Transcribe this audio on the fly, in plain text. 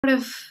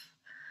of,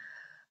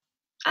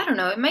 I don't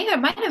know, it might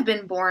have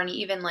been born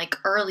even like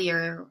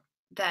earlier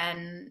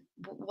than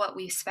what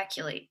we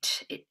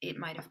speculate it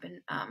might have been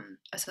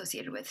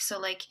associated with. So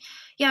like,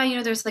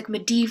 yeah, there's like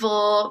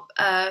medieval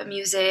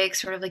music,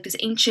 sort of like this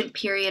ancient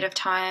period of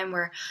time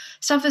where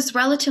stuff is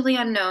relatively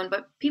unknown,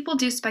 but people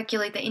do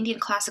speculate that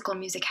Indian classical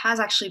music has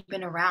actually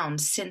been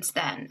around since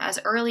then, as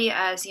early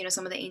as,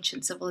 some of the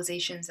ancient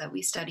civilizations that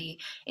we study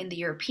in the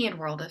European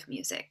world of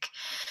music.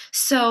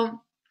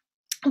 So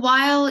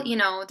while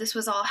this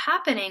was all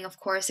happening, of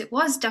course it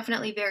was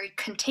definitely very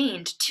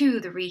contained to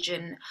the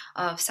region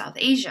of South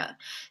Asia.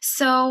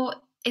 So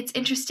it's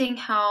interesting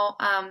how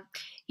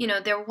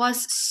there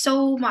was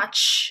so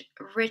much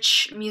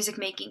rich music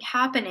making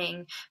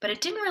happening, but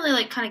it didn't really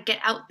like kind of get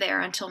out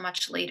there until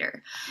much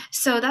later.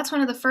 So that's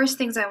one of the first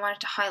things I wanted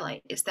to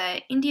highlight, is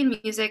that Indian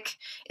music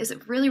is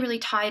really really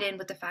tied in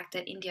with the fact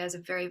that India is a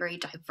very very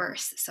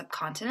diverse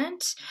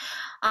subcontinent.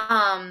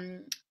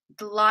 um,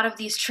 a lot of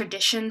these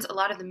traditions, a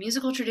lot of the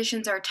musical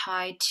traditions are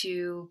tied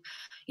to,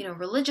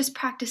 religious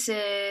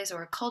practices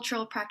or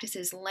cultural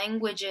practices,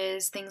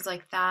 languages, things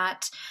like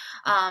that.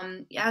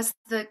 As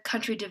the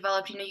country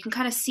developed, you can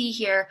kind of see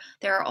here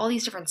there are all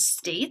these different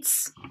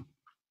states,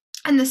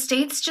 and the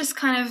states just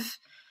kind of,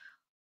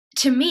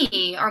 to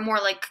me, are more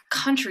like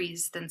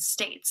countries than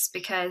states,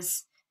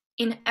 because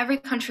in every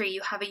country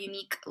you have a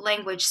unique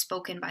language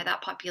spoken by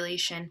that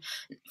population.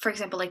 For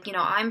example, like,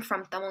 I'm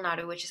from Tamil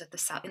Nadu, which is at the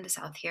south, in the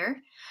south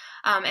here.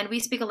 And we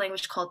speak a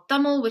language called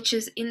Tamil, which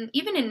is, in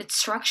even in its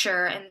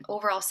structure and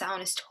overall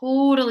sound, is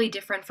totally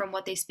different from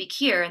what they speak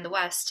here in the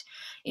west,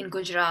 in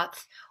Gujarat,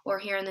 or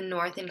here in the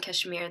north in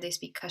Kashmir they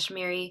speak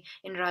Kashmiri.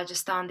 In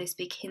Rajasthan they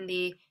speak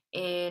Hindi.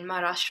 In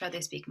Maharashtra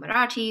they speak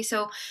Marathi.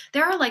 So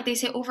there are, like they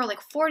say, over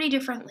like 40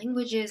 different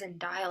languages and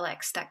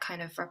dialects that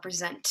kind of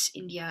represent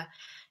India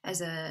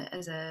as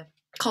a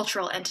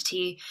cultural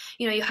entity.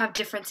 You have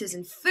differences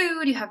in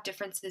food, you have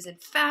differences in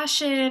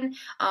fashion,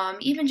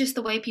 even just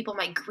the way people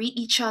might greet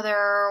each other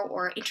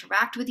or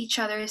interact with each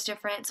other is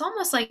different. It's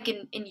almost like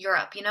in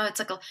Europe, it's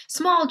like a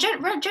small,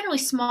 generally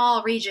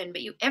small region,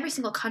 but every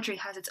single country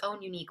has its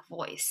own unique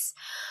voice.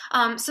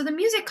 So the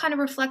music kind of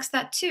reflects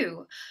that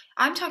too.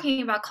 I'm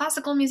talking about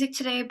classical music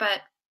today,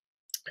 but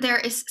there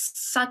is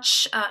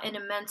such an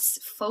immense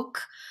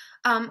folk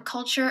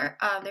culture.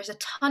 There's a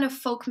ton of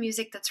folk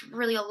music that's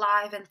really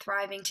alive and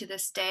thriving to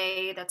this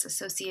day, that's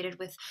associated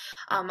with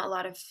a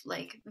lot of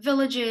like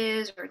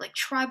villages or like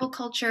tribal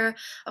culture.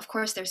 Of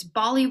course, there's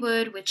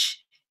Bollywood,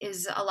 which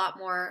is a lot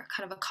more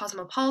kind of a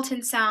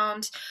cosmopolitan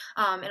sound.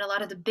 In a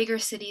lot of the bigger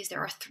cities,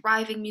 there are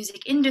thriving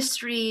music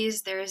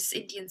industries. There's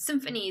Indian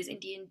symphonies,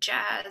 Indian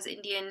jazz,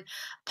 Indian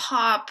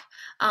pop.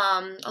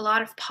 A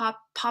lot of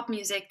pop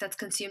music that's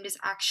consumed is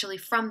actually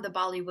from the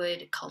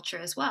Bollywood culture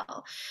as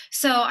well.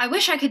 So I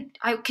wish I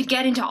could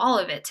get into all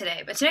of it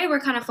today, but today we're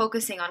kind of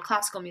focusing on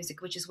classical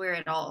music, which is where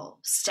it all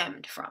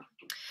stemmed from.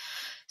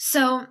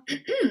 So,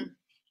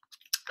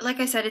 like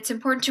I said, it's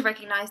important to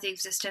recognize the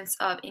existence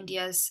of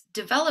India's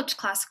developed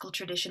classical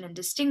tradition and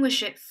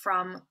distinguish it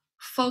from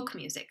folk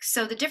music.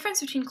 So the difference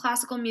between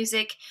classical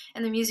music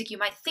and the music you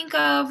might think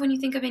of when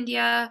you think of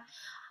India,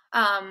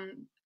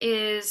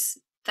 is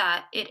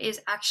that it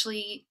is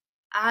actually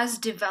as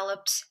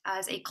developed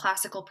as a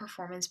classical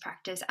performance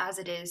practice as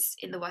it is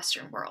in the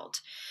Western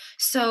world.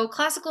 So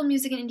classical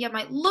music in India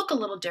might look a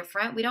little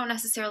different. We don't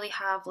necessarily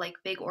have like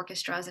big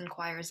orchestras and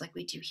choirs like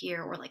we do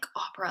here, or like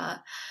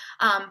opera,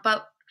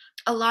 but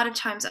a lot of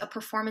times a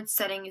performance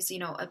setting is,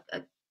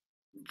 a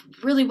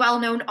really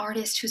well-known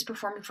artist who's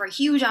performing for a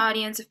huge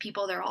audience of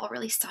people. They're all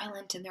really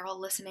silent and they're all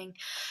listening,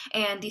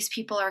 and these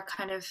people are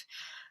kind of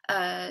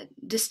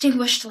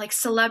distinguished like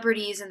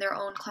celebrities in their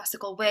own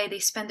classical way. They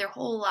spend their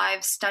whole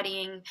lives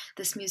studying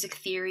this music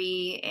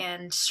theory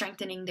and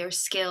strengthening their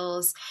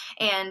skills,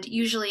 and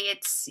usually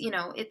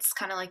it's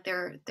kind of like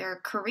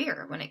their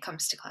career when it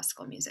comes to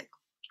classical music.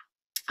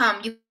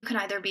 You can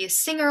either be a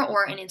singer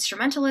or an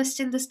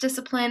instrumentalist in this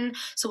discipline,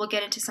 so we'll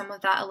get into some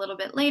of that a little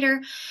bit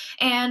later.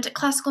 And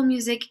classical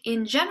music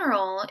in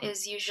general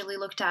is usually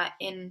looked at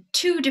in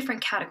two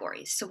different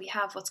categories. So we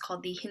have what's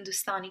called the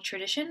Hindustani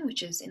tradition,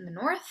 which is in the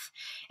north,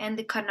 and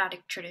the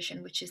Carnatic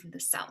tradition, which is in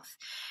the south.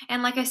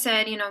 And like I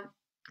said,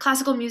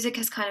 classical music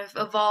has kind of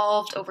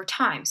evolved over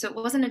time. So it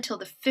wasn't until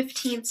the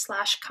 15th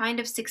slash kind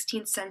of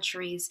 16th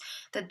centuries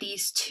that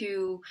these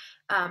two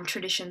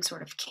traditions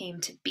sort of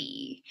came to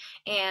be.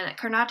 And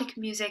Carnatic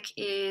music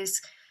is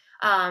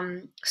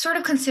sort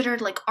of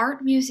considered like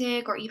art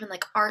music, or even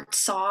like art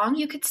song,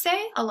 you could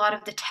say. A lot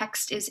of the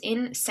text is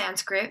in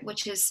Sanskrit,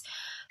 which is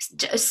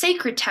a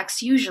sacred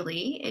text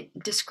usually.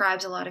 It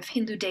describes a lot of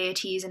Hindu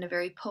deities in a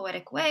very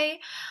poetic way.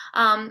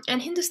 And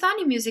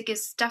Hindustani music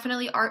is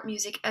definitely art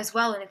music as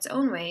well in its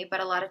own way, but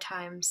a lot of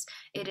times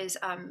it is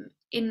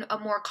in a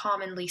more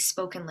commonly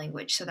spoken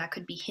language. So that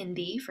could be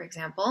Hindi, for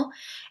example.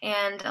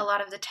 And a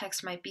lot of the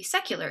text might be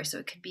secular. So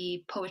it could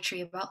be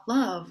poetry about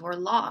love or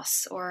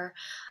loss, or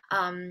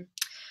um,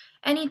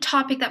 any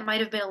topic that might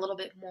have been a little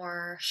bit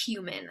more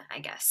human, I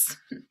guess.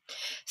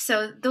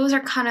 So those are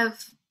kind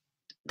of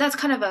that's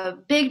kind of a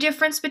big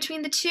difference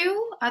between the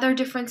two. Other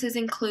differences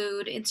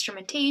include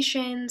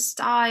instrumentation,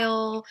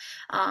 style,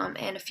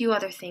 and a few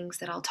other things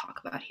that I'll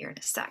talk about here in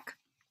a sec.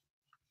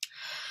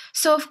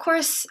 So, of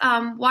course,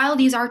 while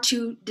these are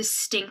two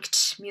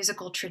distinct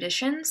musical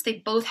traditions, they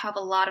both have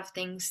a lot of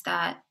things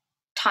that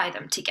tie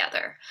them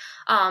together.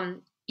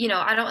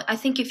 I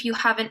think if you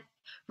haven't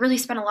really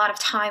spent a lot of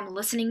time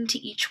listening to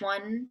each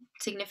one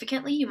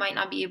significantly, you might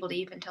not be able to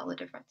even tell the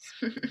difference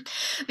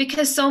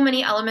because so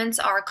many elements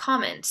are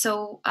common.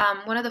 So,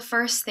 one of the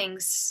first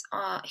things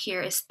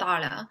here is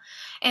tara.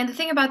 And the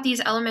thing about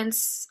these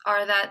elements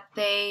are that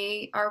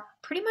they are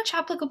pretty much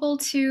applicable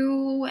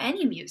to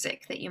any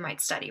music that you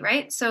might study,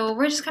 right? So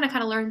we're just kind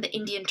of learn the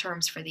Indian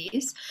terms for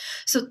these.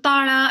 So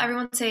tara,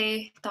 everyone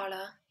say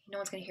tara. No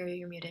one's gonna hear you.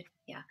 You're muted.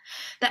 Yeah,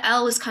 the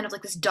L is kind of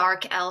like this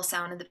dark L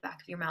sound in the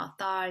back of your mouth,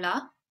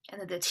 tara,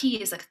 and then the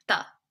T is like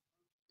ta.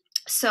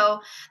 So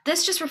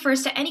this just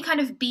refers to any kind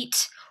of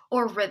beat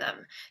or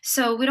rhythm.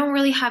 So we don't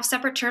really have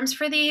separate terms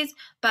for these,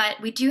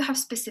 but we do have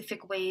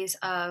specific ways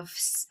of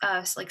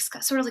like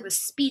sort of like the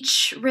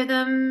speech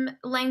rhythm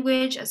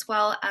language, as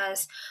well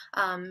as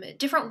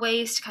different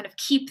ways to kind of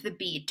keep the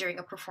beat during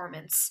a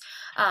performance.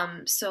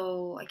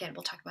 So again,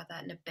 we'll talk about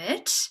that in a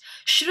bit.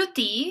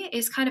 Shruti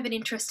is kind of an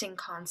interesting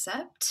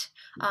concept.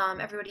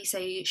 Everybody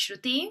say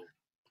shruti.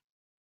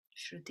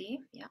 Shruti,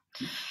 yeah.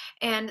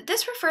 And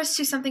this refers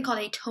to something called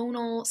a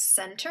tonal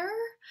center.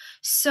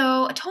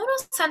 So a tonal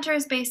center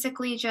is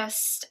basically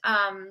just,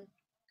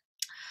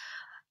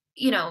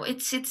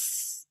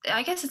 it's.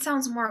 I guess it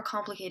sounds more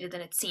complicated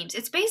than it seems.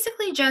 It's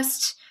basically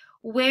just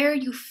where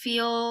you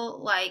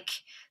feel like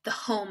the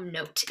home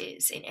note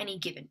is in any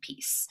given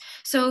piece.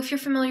 So if you're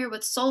familiar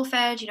with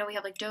solfege, we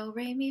have like do,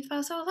 re, mi,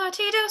 fa, sol, la,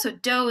 ti, do. So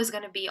do is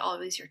going to be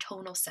always your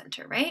tonal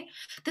center, right?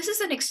 This is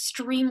an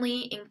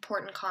extremely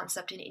important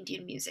concept in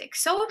Indian music.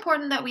 So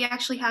important that we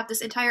actually have this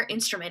entire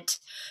instrument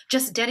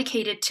just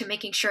dedicated to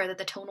making sure that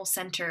the tonal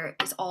center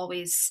is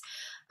always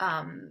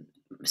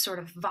sort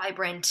of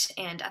vibrant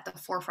and at the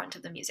forefront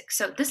of the music.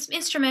 So this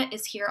instrument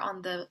is here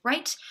on the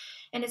right,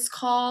 and it's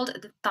called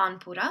the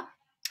tanpura.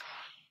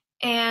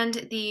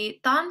 And the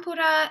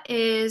tanpura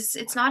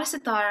it's not a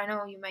sitar. I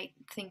know you might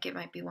think it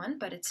might be one,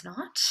 but it's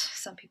not.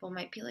 Some people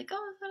might be like,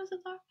 oh, is that a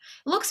sitar?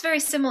 It looks very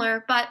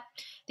similar, but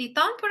the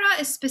tanpura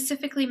is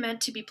specifically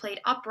meant to be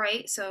played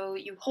upright. So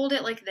you hold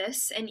it like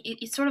this, and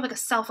it's sort of like a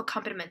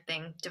self-accompaniment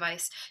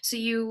device. So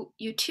you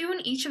tune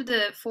each of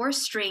the four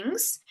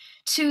strings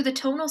to the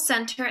tonal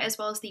center as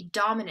well as the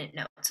dominant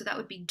note. So that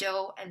would be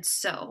do and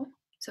so.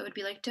 So it would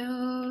be like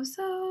do,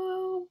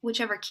 so,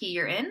 whichever key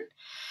you're in.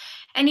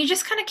 And you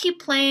just kind of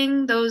keep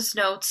playing those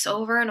notes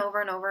over and over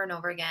and over and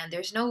over again.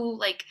 There's no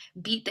like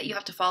beat that you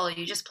have to follow.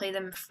 You just play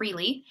them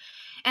freely.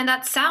 And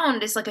that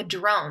sound is like a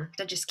drone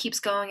that just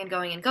keeps going and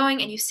going and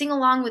going, and you sing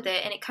along with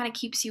it, and it kind of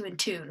keeps you in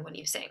tune when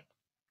you sing.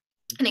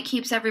 And it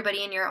keeps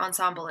everybody in your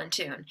ensemble in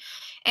tune.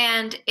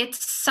 And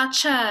it's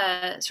such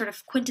a sort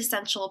of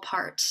quintessential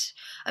part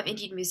of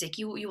Indian music.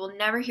 You will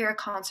never hear a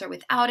concert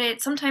without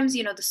it. Sometimes,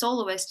 the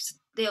soloists,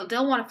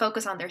 they'll want to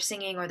focus on their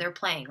singing or their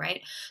playing,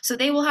 right? So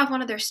they will have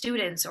one of their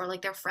students or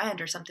like their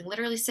friend or something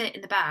literally sit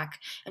in the back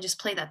and just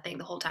play that thing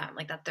the whole time,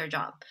 like that's their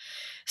job.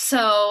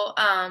 So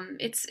I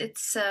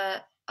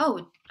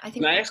Can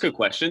think I ask a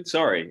question?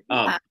 Sorry.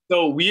 yeah.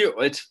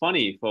 It's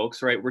funny,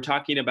 folks, right? We're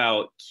talking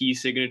about key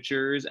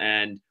signatures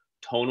and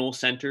tonal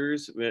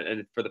centers,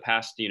 and for the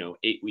past,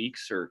 8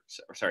 weeks or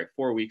sorry,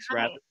 4 weeks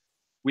rather, Right.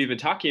 we've been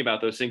talking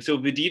about those things. So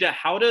Vidita,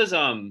 how does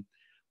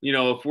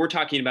if we're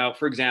talking about,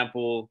 for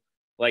example,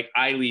 like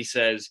Eiley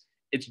says,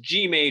 it's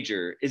G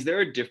major. Is there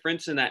a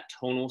difference in that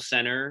tonal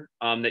center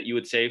that you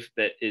would say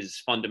that is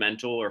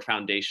fundamental or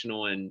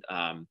foundational in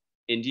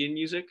Indian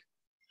music?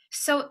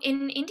 So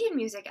in Indian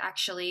music,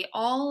 actually,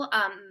 all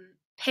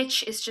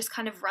pitch is just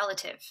kind of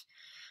relative.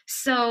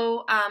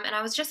 So, and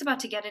I was just about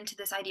to get into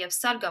this idea of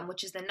sargam,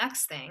 which is the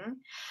next thing.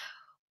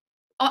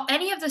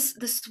 Any of the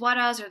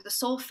swaras or the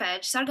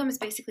solfege, sargam is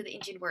basically the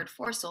Indian word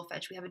for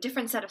solfege. We have a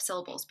different set of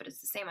syllables, but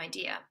it's the same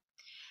idea.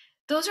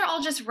 Those are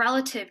all just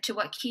relative to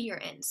what key you're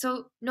in.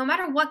 So no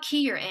matter what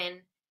key you're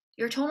in,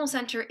 your tonal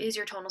center is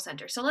your tonal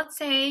center. So let's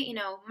say,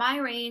 my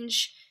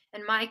range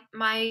and my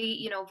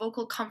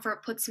vocal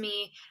comfort puts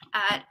me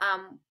at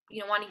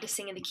wanting to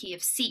sing in the key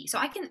of C. So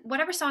I can,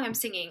 whatever song I'm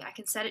singing, I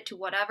can set it to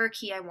whatever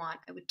key I want.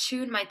 I would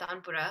tune my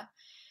tanpura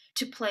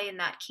to play in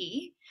that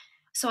key.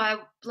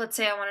 So let's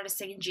say I wanted to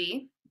sing in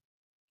G.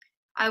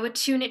 I would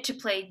tune it to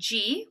play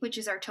G, which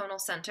is our tonal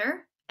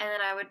center, and then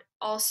I would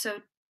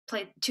also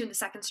tune the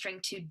second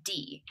string to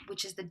D,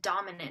 which is the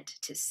dominant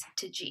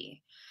to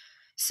G.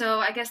 So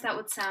I guess that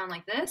would sound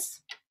like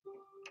this.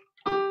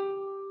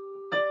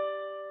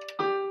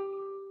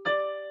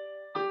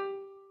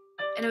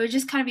 And it would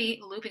just kind of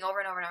be looping over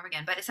and over and over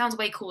again, but it sounds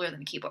way cooler than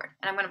the keyboard.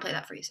 And I'm going to play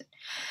that for you soon.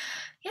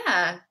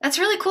 Yeah, that's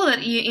really cool that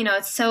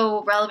it's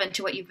so relevant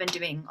to what you've been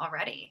doing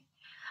already.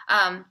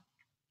 Um,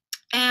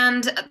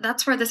 And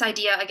that's where this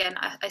idea, again,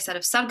 I said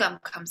of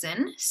sargam comes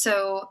in.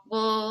 So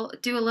we'll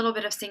do a little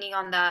bit of singing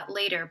on that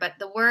later. But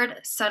the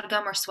word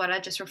sargam or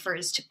swara just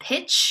refers to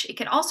pitch. It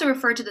can also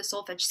refer to the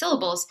solfege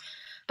syllables,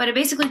 but it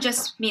basically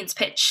just means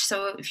pitch.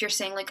 So if you're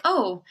saying, like,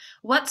 oh,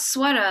 what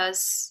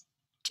swaras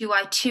do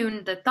I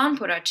tune the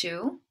tanpura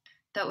to?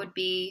 That would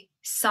be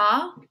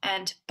sa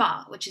and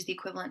pa, which is the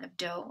equivalent of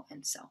do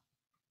and so.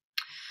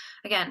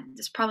 Again,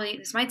 this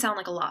might sound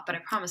like a lot, but I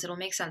promise it'll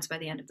make sense by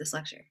the end of this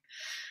lecture.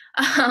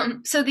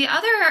 So the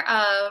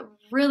other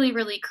really,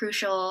 really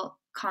crucial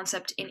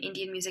concept in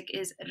Indian music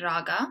is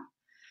raga.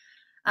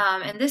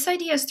 And this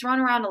idea is thrown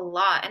around a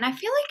lot, and I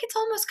feel like it's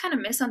almost kind of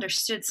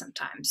misunderstood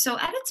sometimes. So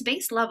at its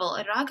base level,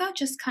 a raga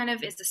just kind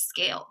of is a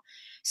scale.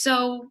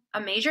 So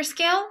a major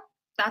scale,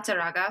 that's a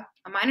raga.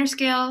 A minor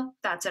scale,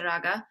 that's a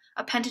raga.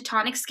 A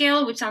pentatonic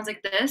scale, which sounds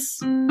like this.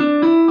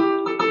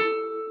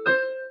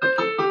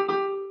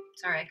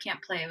 Sorry, I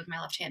can't play with my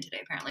left hand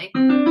today, apparently.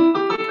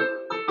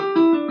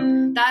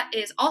 That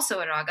is also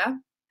a raga.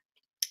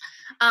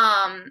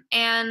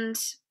 And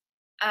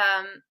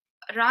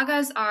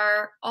ragas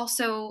are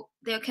also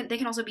they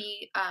can also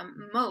be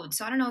modes.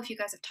 So I don't know if you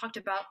guys have talked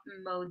about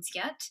modes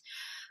yet,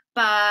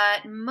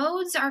 but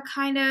modes are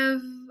kind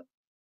of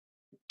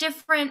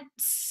different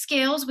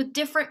scales with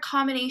different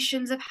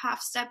combinations of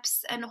half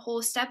steps and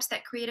whole steps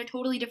that create a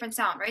totally different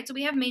sound, right? So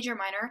we have major,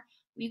 minor.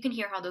 You can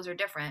hear how those are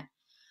different.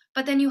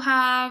 But then you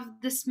have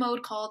this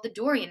mode called the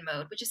Dorian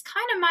mode, which is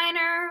kind of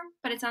minor,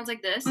 but it sounds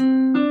like this.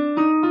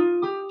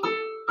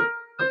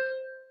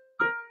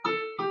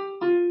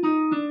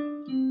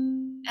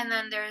 And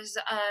then there's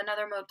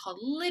another mode called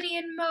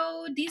Lydian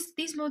mode.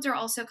 These modes are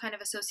also kind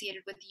of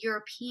associated with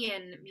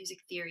European music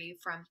theory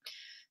from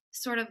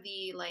sort of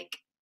the like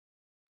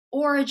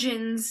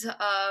origins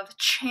of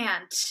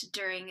chant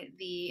during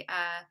the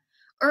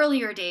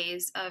earlier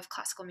days of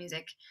classical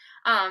music.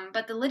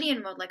 But the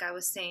Lydian mode, like I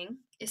was saying,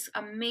 is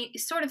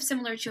sort of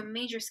similar to a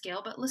major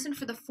scale, but listen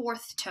for the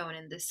fourth tone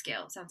in this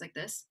scale. It sounds like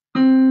this.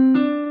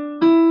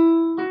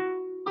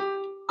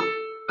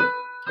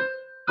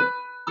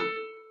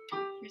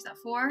 Here's that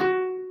four.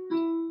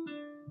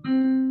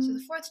 So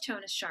the fourth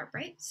tone is sharp,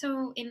 right?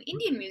 So in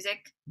Indian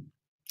music,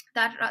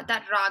 that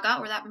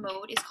raga or that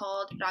mode is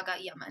called raga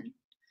yaman.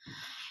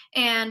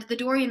 And the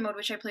Dorian mode,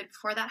 which I played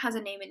before, that has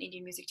a name in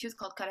Indian music too. It's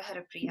called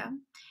Karahara Priya.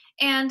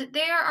 And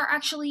there are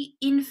actually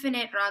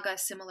infinite ragas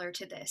similar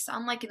to this.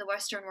 Unlike in the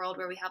Western world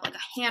where we have like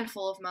a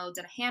handful of modes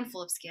and a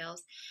handful of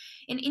scales,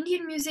 in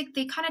Indian music,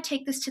 they kind of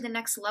take this to the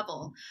next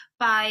level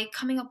by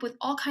coming up with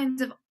all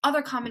kinds of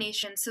other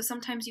combinations. So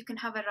sometimes you can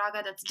have a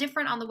raga that's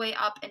different on the way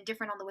up and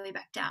different on the way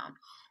back down.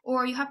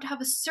 Or you have to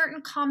have a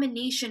certain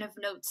combination of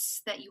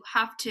notes that you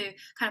have to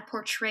kind of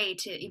portray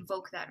to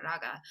evoke that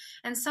raga.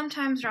 And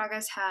sometimes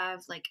ragas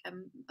have like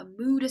a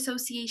mood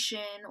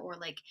association or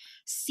like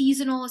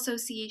seasonal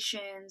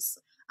associations,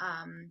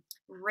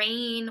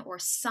 rain or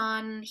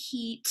sun,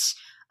 heat,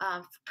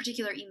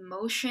 particular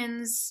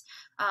emotions.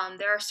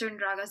 There are certain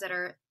ragas that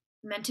are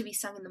meant to be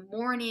sung in the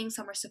morning.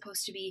 Some are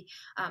supposed to be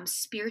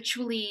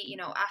spiritually,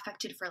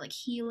 affected for like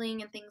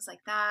healing and things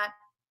like that.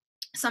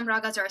 Some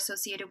ragas are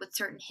associated with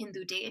certain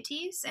Hindu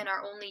deities and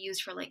are only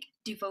used for like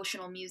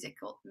devotional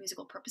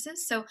musical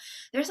purposes. So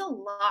there's a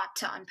lot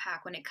to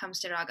unpack when it comes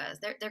to ragas.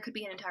 There could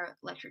be an entire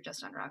lecture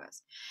just on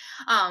ragas.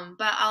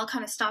 But I'll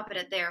kind of stop it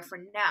at there for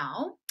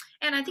now.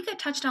 And I think I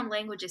touched on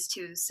languages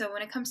too. So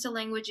when it comes to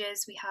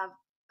languages, we have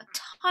a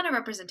ton of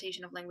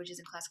representation of languages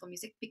in classical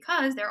music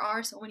because there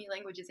are so many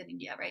languages in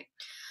India, right?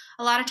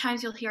 A lot of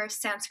times you'll hear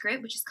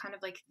Sanskrit, which is kind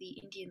of like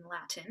the Indian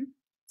Latin.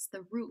 It's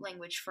the root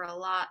language for a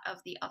lot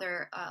of the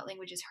other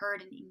languages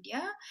heard in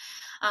India.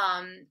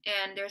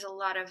 And there's a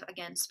lot of,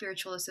 again,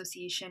 spiritual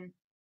association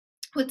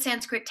with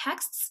Sanskrit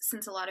texts,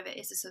 since a lot of it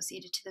is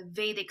associated to the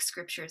Vedic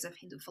scriptures of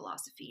Hindu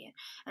philosophy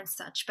and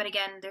such. But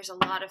again, there's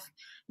a lot of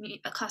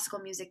classical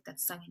music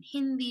that's sung in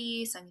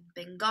Hindi, sung in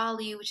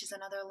Bengali, which is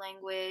another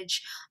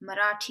language,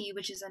 Marathi,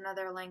 which is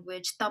another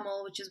language,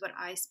 Tamil, which is what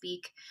I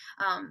speak.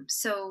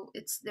 So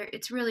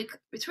it's really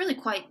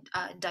quite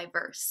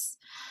diverse.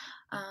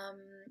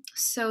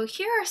 So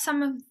here are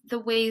some of the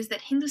ways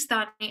that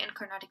Hindustani and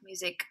Carnatic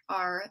music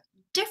are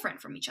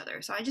different from each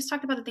other. So I just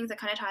talked about the things that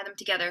kind of tie them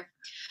together.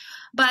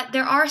 But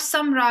there are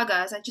some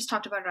ragas, I just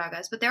talked about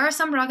ragas, but there are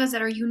some ragas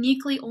that are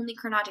uniquely only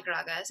Carnatic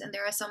ragas, and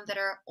there are some that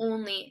are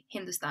only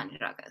Hindustani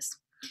ragas.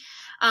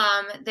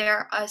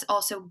 There is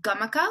also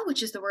gamaka,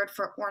 which is the word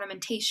for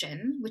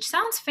ornamentation, which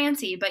sounds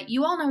fancy, but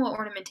you all know what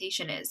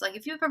ornamentation is. Like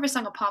if you've ever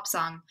sung a pop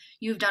song,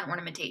 you've done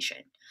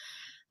ornamentation.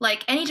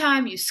 Like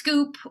anytime you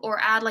scoop or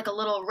add like a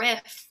little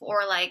riff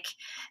or like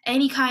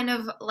any kind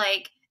of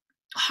like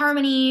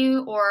harmony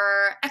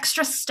or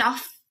extra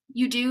stuff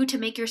you do to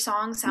make your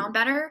song sound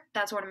better,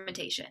 that's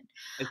ornamentation.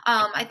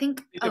 I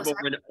think. Think Oh, of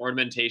sorry.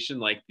 ornamentation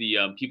like the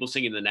people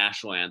singing the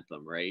national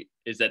anthem, right?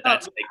 Is that Oh,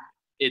 that's like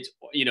it's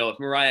if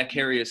Mariah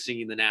Carey is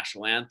singing the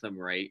national anthem,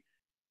 right?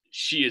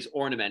 She is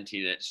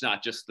ornamenting it. It's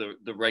not just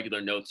the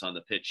regular notes on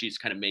the pitch. She's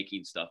kind of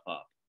making stuff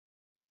up.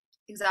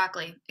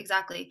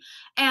 exactly.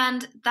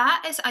 And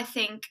that is, I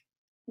think,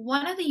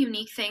 one of the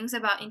unique things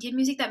about Indian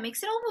music that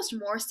makes it almost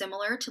more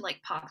similar to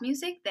like pop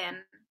music than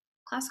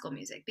classical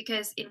music,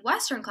 because in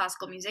Western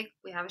classical music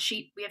we have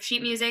sheet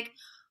music,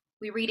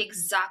 we read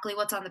exactly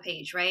what's on the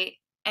page, right?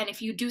 And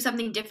if you do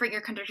something different,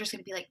 your conductor's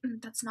going to be like,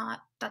 that's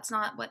not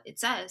what it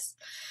says.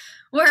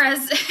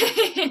 Whereas,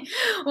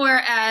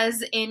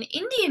 whereas in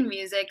Indian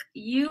music,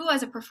 you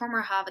as a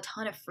performer have a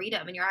ton of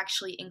freedom, and you're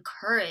actually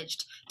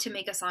encouraged to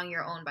make a song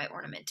your own by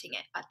ornamenting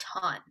it a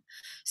ton.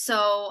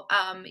 So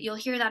you'll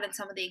hear that in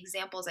some of the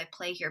examples I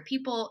play here.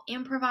 People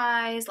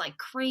improvise like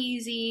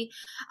crazy,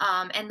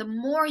 and the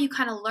more you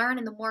kind of learn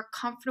and the more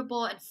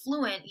comfortable and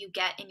fluent you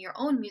get in your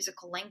own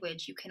musical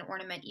language, you can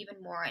ornament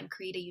even more and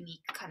create a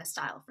unique kind of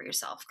style for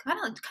yourself. Kind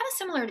of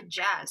similar to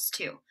jazz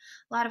too.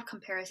 A lot of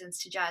comparisons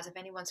to jazz if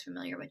anyone's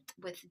familiar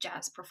with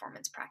jazz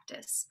performance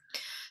practice.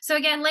 So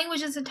again,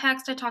 languages and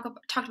text, talked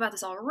about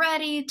this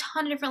already. A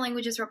ton of different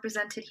languages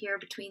represented here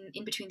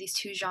in between these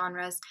two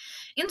genres.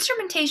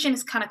 Instrumentation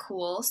is kind of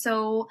cool.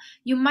 So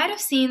you might have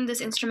seen this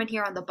instrument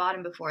here on the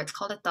bottom before. It's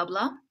called a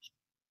tabla.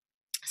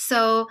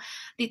 So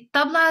the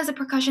tabla is a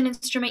percussion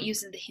instrument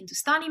used in the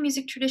Hindustani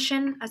music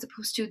tradition, as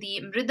opposed to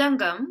the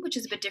mridangam, which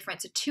is a bit different.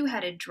 It's a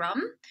two-headed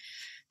drum.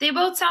 They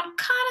both sound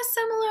kind of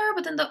similar,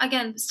 but then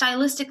again,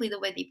 stylistically, the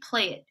way they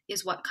play it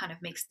is what kind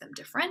of makes them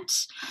different.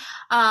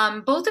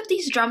 Both of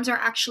these drums are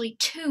actually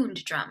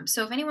tuned drums.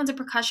 So if anyone's a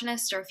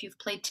percussionist, or if you've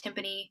played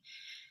timpani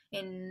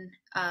in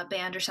a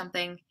band or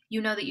something,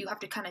 you know that you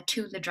have to kind of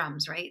tune the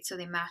drums, right? So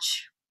they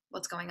match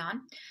what's going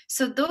on.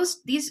 So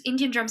these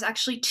Indian drums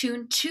actually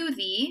tune to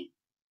the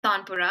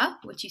tanpura,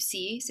 which you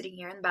see sitting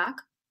here in the back,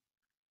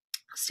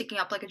 sticking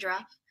up like a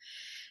giraffe.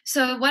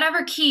 So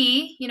whatever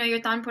key, your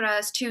tanpura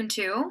is tuned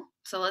to,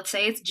 so let's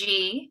say it's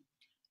G,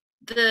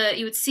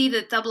 you would see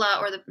the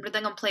tabla or the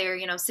mridangam player,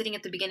 sitting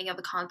at the beginning of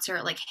the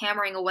concert, like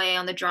hammering away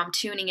on the drum,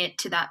 tuning it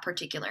to that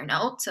particular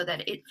note so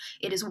that it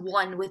is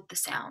one with the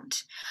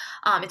sound.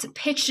 It's a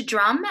pitched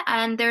drum,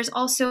 and there's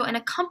also an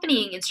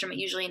accompanying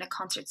instrument, usually in a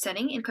concert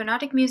setting. In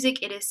Carnatic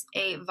music, it is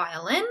a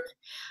violin,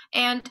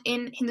 and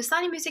in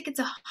Hindustani music, it's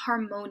a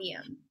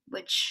harmonium,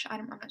 which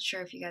I'm not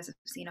sure if you guys have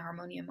seen a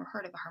harmonium or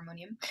heard of a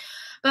harmonium.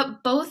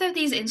 But both of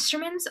these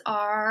instruments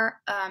are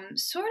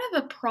sort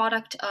of a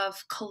product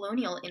of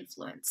colonial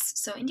influence.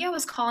 So India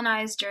was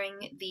colonized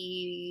during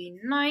the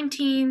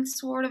 19th,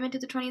 sort of into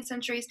the 20th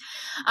centuries,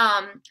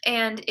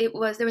 and there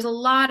was a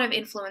lot of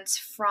influence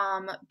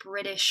from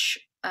British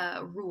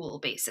rule,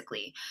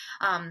 basically,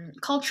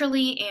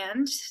 culturally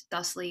and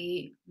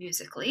thusly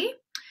musically.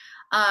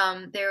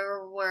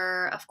 There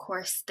were, of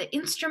course, the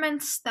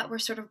instruments that were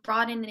sort of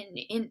brought in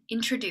and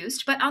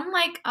introduced. But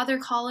unlike other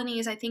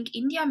colonies, I think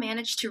India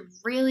managed to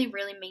really,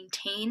 really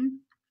maintain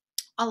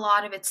a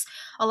lot of its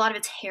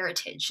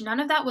heritage. None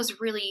of that was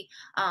really,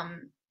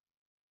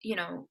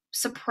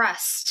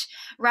 suppressed.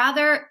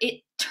 Rather,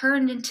 it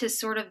turned into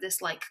sort of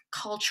this like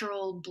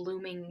cultural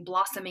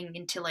blossoming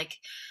into like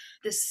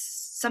this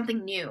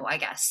something new, I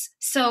guess.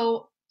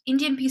 So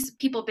Indian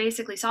people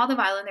basically saw the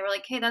violin. They were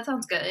like, "Hey, that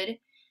sounds good."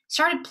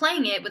 Started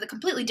playing it with a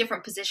completely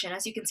different position.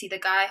 As you can see, the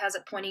guy has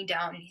it pointing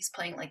down and he's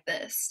playing like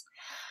this.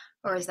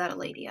 Or is that a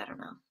lady? I don't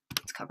know.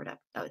 It's covered up.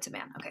 Oh, it's a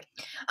man. Okay.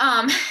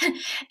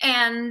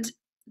 And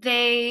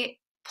they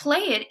play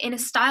it in a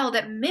style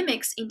that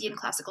mimics Indian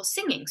classical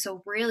singing.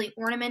 So really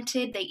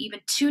ornamented. They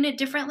even tune it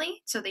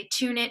differently. So they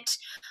tune it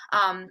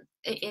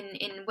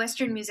in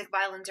Western music,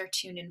 violins are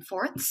tuned in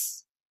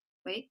fourths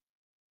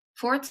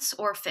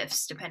or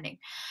fifths, depending.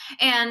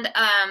 And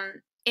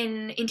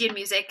in Indian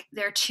music,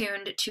 they're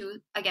tuned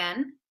to,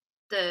 again,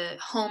 the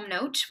home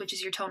note, which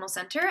is your tonal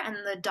center, and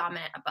the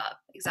dominant above,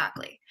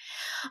 exactly.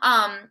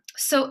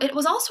 So it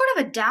was all sort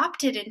of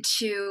adapted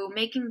into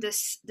making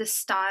this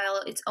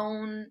style its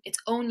own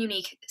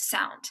unique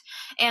sound.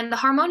 And the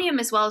harmonium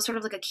as well is sort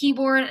of like a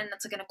keyboard, and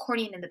that's like an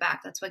accordion in the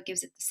back. That's what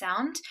gives it the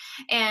sound.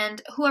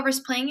 And whoever's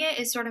playing it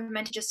is sort of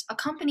meant to just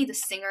accompany the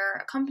singer,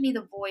 accompany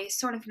the voice,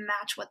 sort of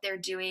match what they're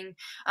doing,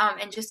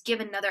 and just give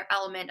another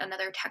element,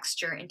 another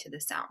texture into the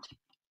sound.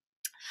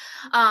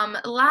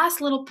 Last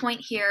little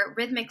point here,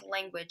 rhythmic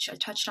language. I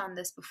touched on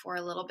this before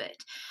a little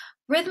bit.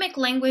 Rhythmic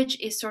language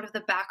is sort of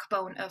the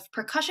backbone of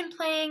percussion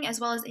playing, as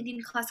well as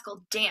Indian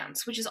classical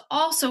dance, which is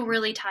also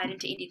really tied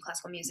into Indian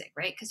classical music,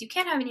 right? Because you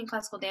can't have Indian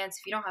classical dance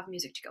if you don't have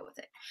music to go with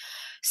it.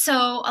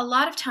 So a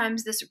lot of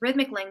times this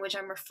rhythmic language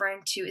I'm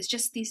referring to is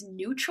just these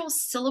neutral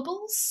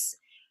syllables.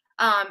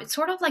 It's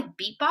sort of like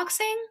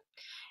beatboxing,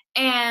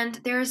 and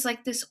there's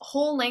like this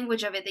whole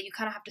language of it that you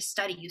kind of have to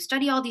study. You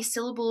study all these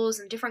syllables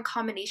and different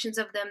combinations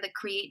of them that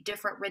create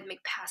different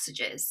rhythmic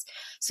passages.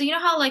 So you know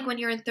how like when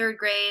you're in third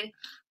grade,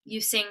 you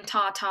sing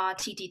ta ta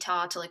ti ti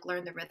ta to like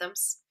learn the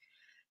rhythms?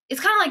 It's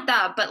kind of like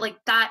that, but like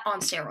that on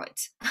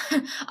steroids.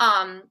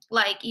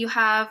 Like you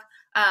have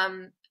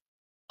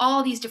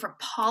all these different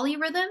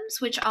polyrhythms,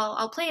 which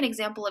I'll play an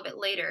example of it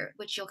later,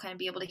 which you'll kind of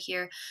be able to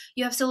hear.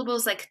 You have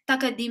syllables like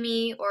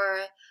takadimi or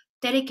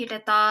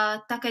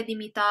terekiteta,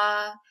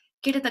 takadimita,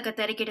 kiritaka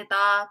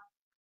terekiteta,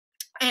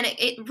 and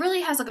it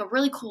really has like a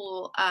really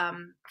cool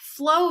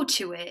flow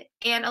to it,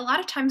 and a lot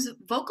of times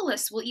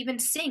vocalists will even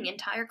sing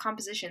entire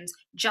compositions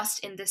just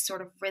in this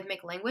sort of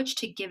rhythmic language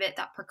to give it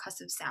that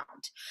percussive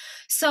sound.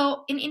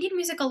 So in Indian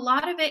music, a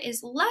lot of it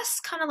is less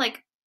kind of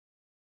like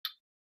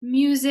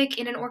music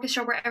in an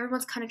orchestra where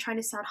everyone's kind of trying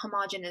to sound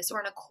homogenous, or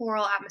in a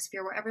choral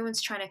atmosphere where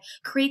everyone's trying to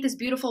create this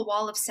beautiful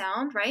wall of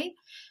sound, right?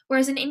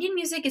 Whereas in Indian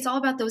music, it's all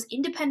about those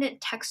independent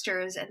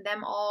textures and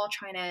them all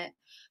trying to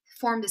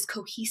form this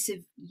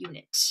cohesive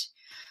unit.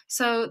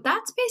 So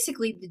that's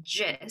basically the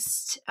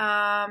gist.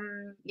 Yeah,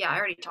 I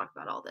already talked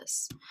about all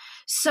this.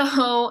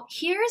 So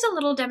here's a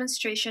little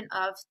demonstration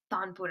of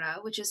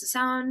tanpura, which is a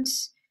sound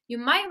you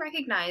might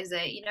recognize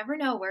it. You never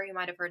know where you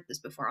might have heard this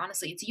before.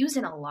 Honestly, it's used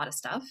in a lot of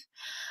stuff.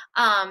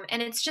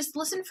 And it's just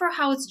listen for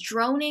how it's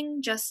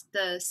droning just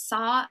the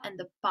sa and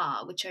the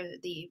pa, which are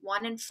the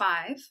 1 and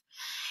 5.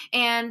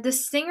 And the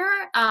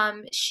singer,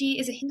 she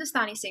is a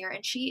Hindustani singer,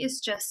 and she is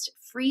just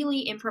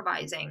freely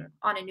improvising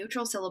on a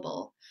neutral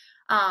syllable.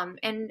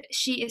 And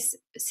she is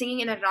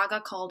singing in a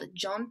raga called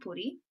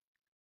Jaunpuri.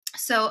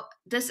 So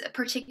this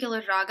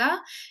particular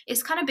raga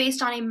is kind of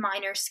based on a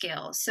minor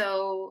scale.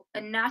 So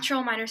a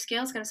natural minor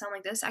scale is going to sound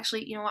like this.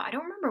 Actually, you know what? I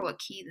don't remember what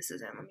key this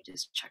is in. Let me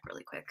just check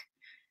really quick.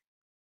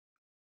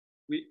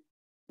 We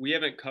we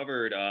haven't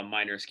covered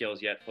minor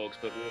scales yet, folks,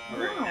 but we'll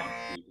cover it Oh.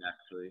 next week,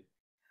 actually.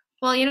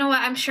 Well, you know what?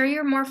 I'm sure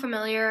you're more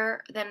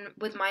familiar than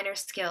with minor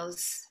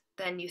scales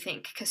than you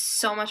think, because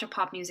so much of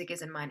pop music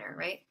is in minor,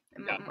 right?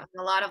 Yeah.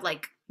 A lot of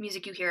like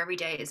music you hear every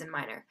day is in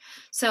minor.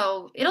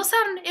 So it'll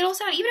sound, even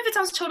if it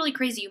sounds totally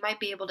crazy, you might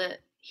be able to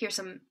hear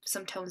some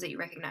tones that you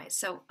recognize.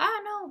 So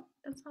no,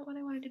 that's not what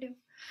I wanted to do.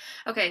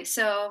 Okay,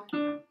 so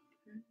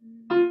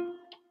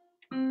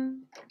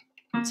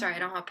sorry, I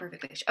don't have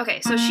perfect pitch. Okay,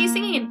 so she's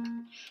singing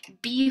in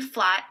B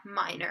flat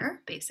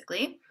minor,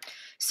 basically.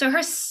 So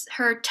her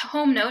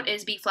home note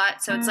is B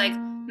flat, so it's like,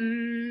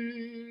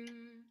 and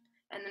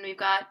then we've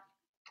got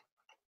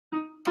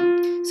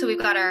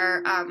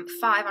our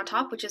 5 on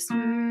top, which is,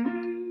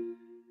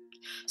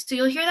 so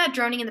you'll hear that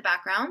droning in the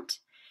background,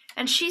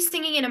 and she's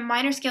singing in a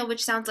minor scale,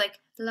 which sounds like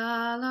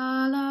la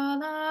la la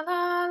la la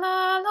la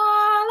la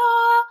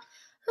la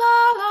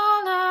la la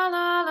la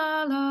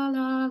la la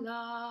la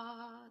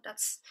la.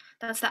 That's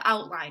the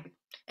outline,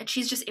 and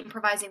she's just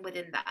improvising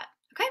within that.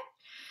 Okay,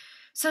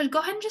 so go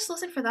ahead and just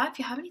listen for that. If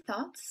you have any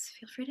thoughts,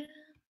 feel free to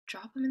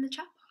drop them in the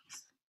chat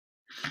box.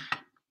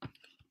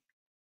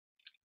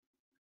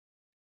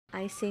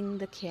 I sing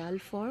the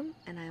khyal form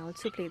and I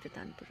also play the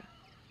tanpura.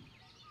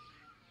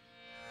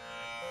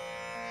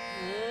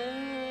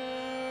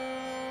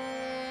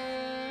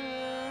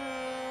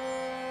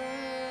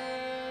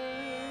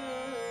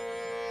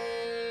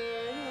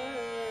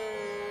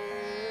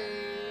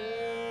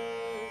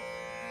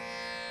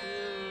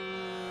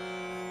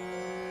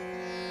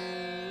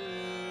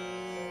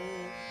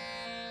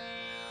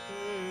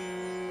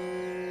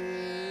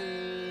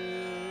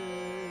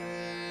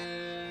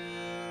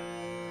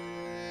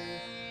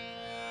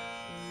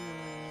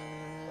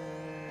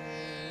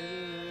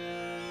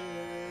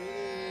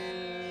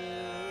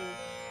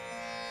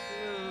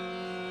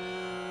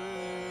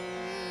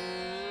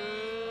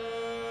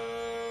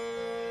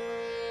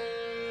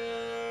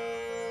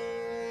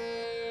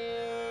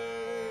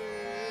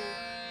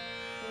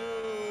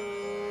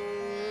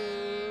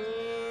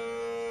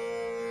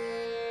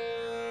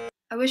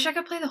 I wish I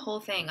could play the whole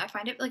thing. I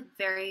find it like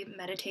very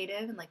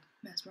meditative and like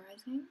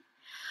mesmerizing.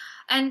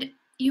 And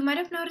you might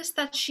have noticed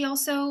that she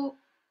also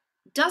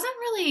doesn't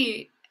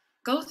really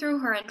go through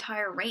her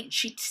entire range.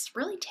 She's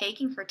really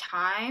taking her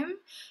time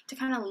to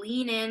kind of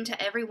lean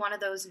into every one of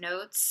those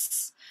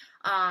notes,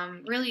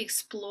 really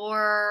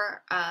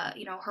explore,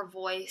 her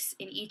voice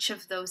in each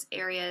of those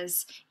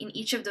areas, in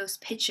each of those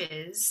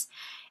pitches.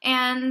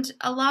 And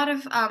a lot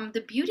of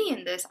the beauty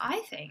in this, I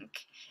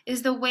think,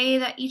 is the way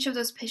that each of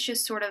those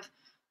pitches sort of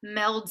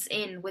melds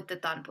in with the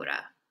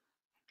tanpura.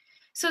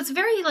 So it's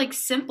very like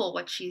simple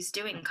what she's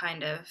doing,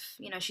 kind of.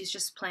 She's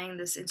just playing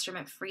this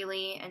instrument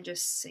freely and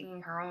just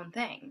singing her own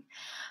thing.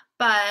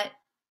 But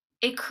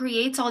it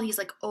creates all these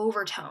like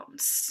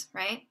overtones,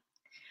 right?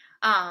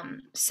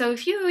 So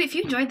if you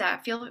enjoyed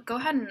that, go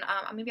ahead and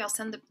maybe I'll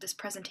send this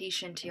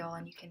presentation to y'all,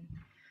 and you can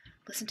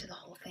listen to the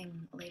whole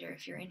thing later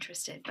if you're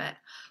interested. But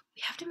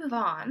we have to move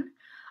on.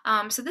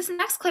 So this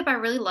next clip I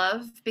really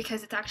love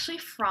because it's actually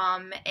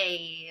from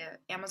a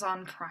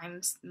Amazon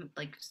Prime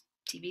like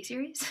TV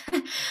series,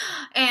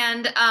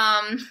 and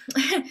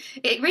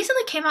it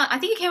recently came out. I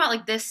think it came out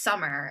like this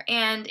summer,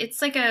 and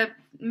it's like a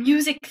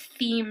music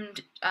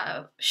themed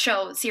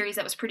show series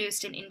that was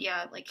produced in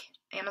India, like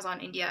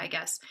Amazon India, I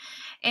guess.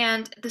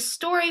 And the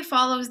story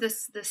follows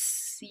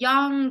this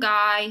young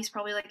guy. He's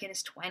probably like in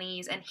his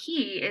 20s, and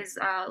he is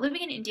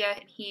living in India,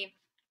 and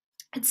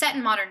it's set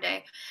in modern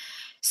day.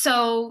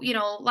 So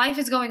life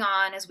is going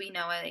on as we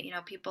know it.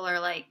 People are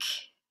like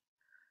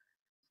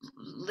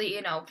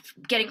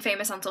getting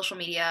famous on social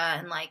media,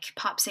 and like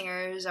pop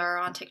singers are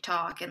on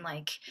TikTok, and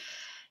like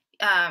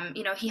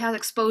he has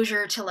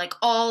exposure to like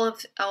all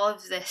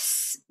of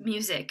this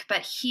music,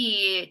 but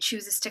he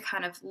chooses to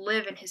kind of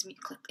live in his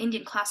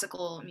Indian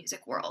classical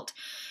music world.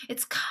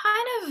 It's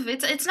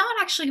not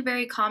actually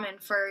very common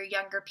for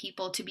younger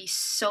people to be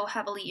so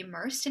heavily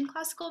immersed in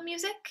classical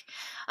music.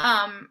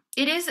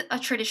 It is a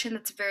tradition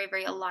that's very,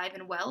 very alive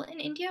and well in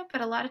India,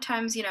 but a lot of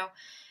times,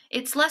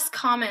 it's less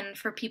common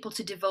for people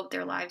to devote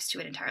their lives to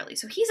it entirely.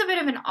 So he's a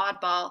bit of an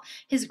oddball.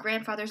 His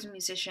grandfather's a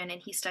musician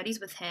and he studies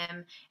with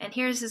him. And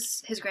here's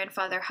his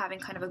grandfather having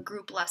kind of a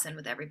group lesson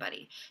with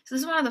everybody. So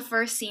this is one of the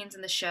first scenes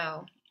in the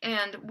show.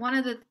 And one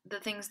of the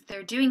things that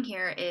they're doing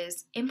here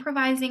is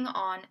improvising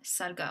on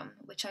sargam,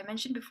 which I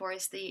mentioned before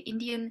is the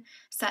Indian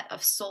set of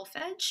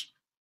solfege.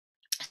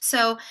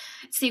 So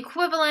it's the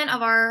equivalent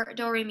of our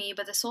do re mi,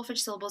 but the solfege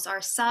syllables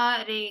are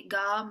sa re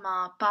ga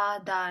ma pa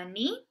da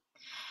ni.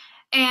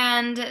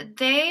 And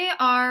they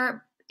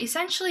are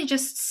essentially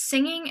just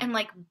singing and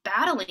like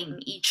battling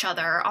each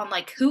other on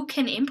like who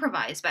can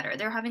improvise better.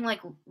 They're having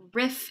like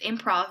riff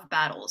improv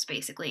battles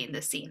basically in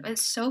this scene.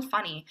 It's so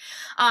funny.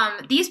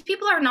 These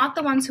people are not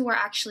the ones who are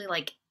actually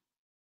like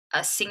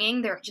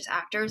singing. They're just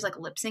actors like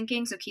lip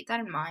syncing, so keep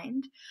that in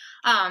mind.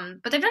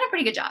 But they've done a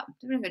pretty good job.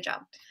 They've done a good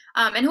job.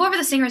 And whoever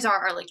the singers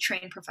are like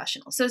trained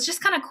professionals. So it's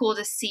just kind of cool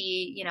to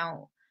see,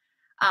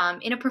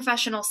 in a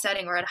professional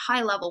setting or at a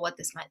high level what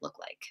this might look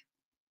like.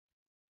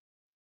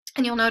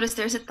 And you'll notice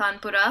there's a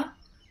tanpura,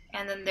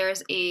 and then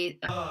there's a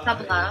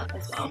tabla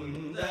as well.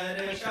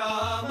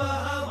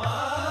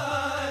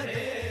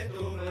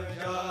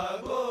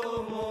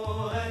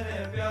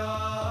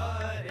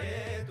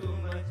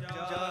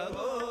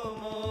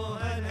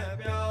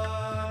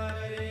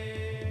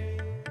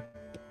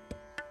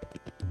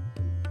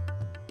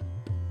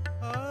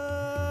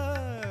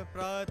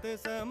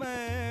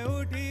 समय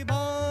उठी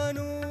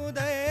भानु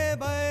दे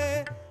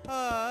भय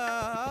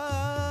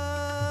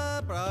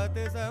प्रात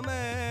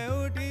समय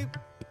उठी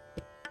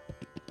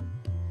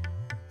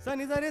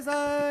सनि सरे सा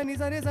नि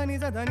सरे सा नि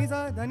सा धनि सा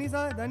धनि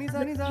सा धनि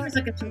सा नि सा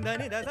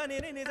धनि ध सा नि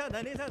रे नि सा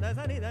धनि सा ध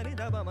सा नि धनि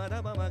ध ब म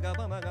ध ब म ग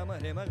प म ग म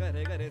रे म ग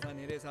रे ग रे सा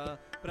नि रे सा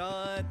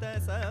प्रात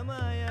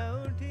समय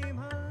उठी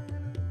भानु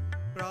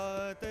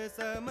प्रात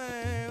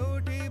समय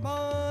उठी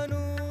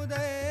भानु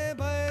दे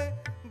भय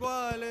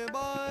ग्वाल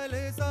बाल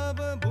सब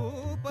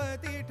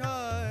भूपति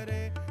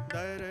ठारे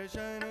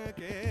दर्शन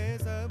के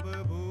सब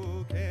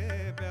भूखे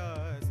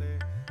प्यासे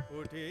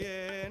उठिए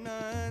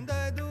नंद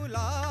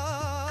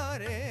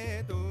दुलारे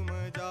तुम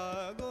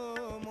जागो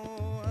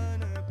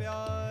मोहन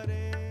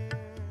प्यारे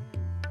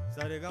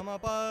सरे ग म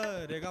प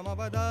रे ग म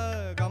प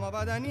ध ग म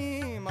प ध नि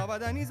म प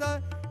ध नि सा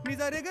नि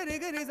सा रे ग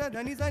रे सा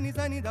ध नि सा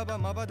नि ध प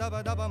म प ध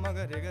प म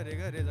ग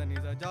रे सा नि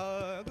सा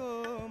जागो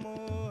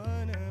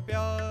मोहन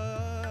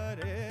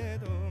प्यारे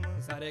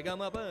रे ग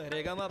म प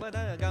रे ग म प ध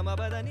ग म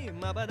प ध नि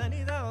म प ध नि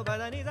सा प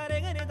ध नि सा रे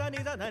ग रे सा नि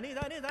सा ध नि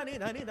सा नि सा नि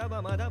ध नि ध प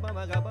म ध प म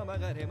ग प म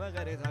ग रे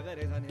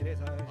सा नि रे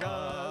सा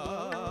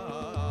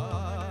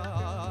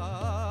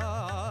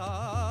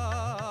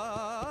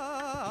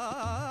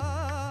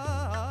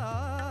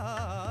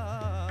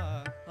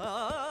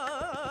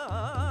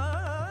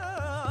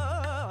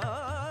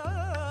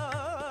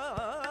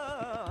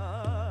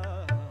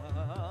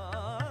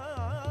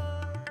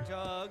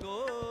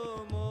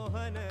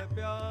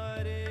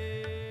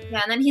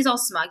Yeah, and then he's all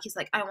smug. He's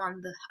like, I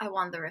won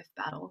the riff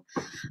battle.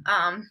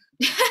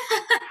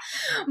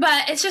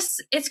 But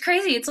it's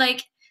crazy. It's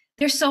like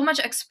there's so much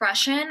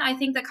expression, I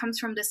think, that comes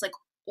from this like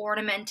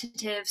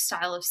ornamentative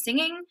style of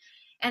singing.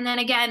 And then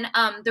again,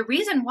 the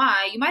reason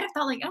why you might have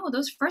thought like, oh,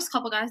 those first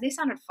couple guys, they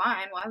sounded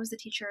fine. Why was the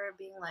teacher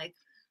being like,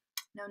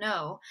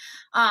 no?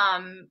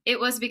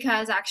 It was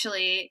because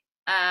actually,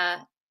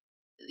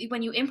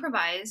 when you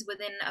improvise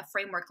within a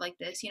framework like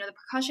this, the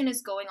percussion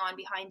is going on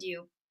behind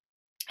you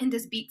in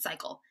this beat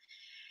cycle.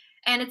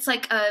 And it's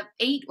like a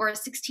 8 or a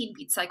 16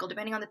 beat cycle,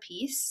 depending on the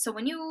piece. So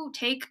when you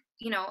take,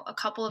 a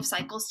couple of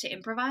cycles to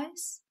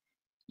improvise,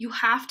 you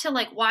have to,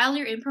 like, while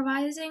you're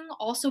improvising,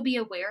 also be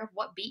aware of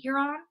what beat you're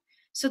on,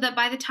 so that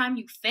by the time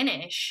you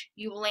finish,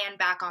 you land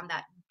back on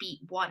that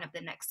beat 1 of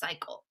the next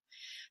cycle.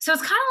 So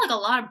it's kind of like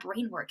a lot of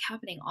brain work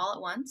happening all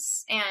at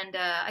once. And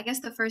I guess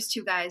the first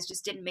 2 guys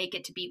just didn't make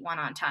it to beat 1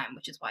 on time,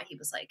 which is why he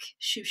was like,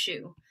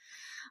 shoo.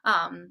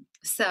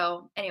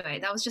 So anyway,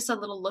 that was just a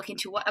little look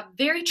into what a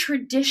very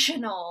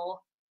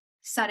traditional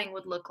setting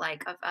would look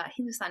like of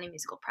Hindustani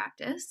musical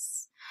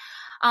practice.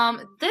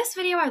 This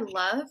video I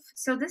love.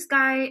 So this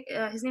guy,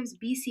 his name is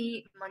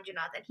B.C.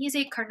 Manjunath, and he's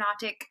a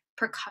Carnatic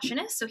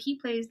percussionist. So he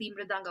plays the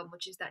mridangam,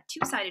 which is that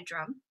 2-sided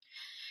drum.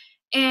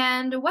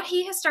 And what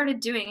he has started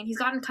doing, and he's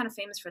gotten kind of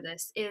famous for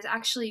this, is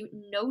actually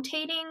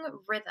notating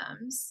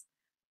rhythms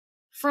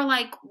for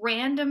like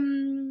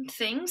random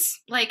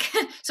things. Like,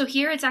 so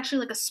here it's actually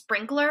like a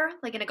sprinkler,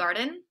 like in a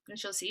garden,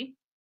 which you'll see.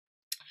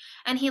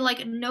 And he like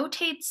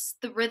notates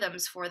the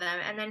rhythms for them,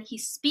 and then he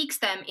speaks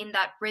them in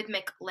that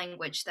rhythmic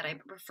language that I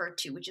referred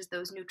to, which is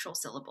those neutral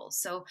syllables.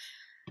 So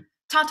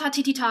ta ta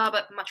ti ti ta,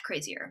 but much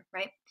crazier,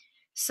 right?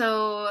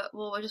 So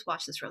we'll just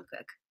watch this real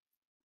quick.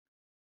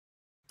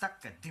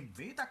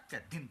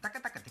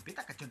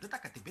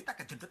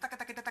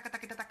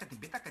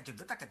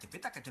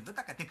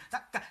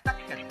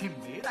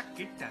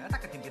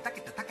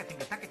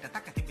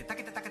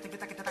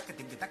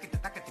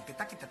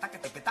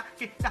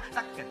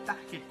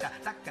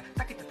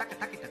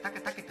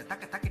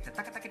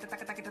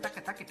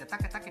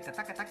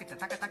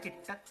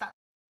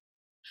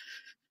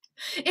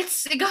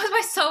 It goes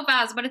by so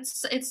fast, but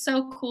it's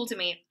so cool to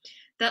me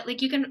that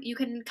like you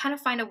can kind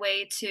of find a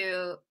way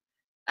to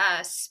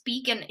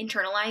speak and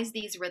internalize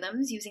these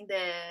rhythms using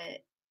the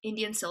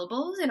Indian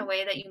syllables in a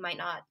way that you might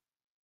not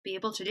be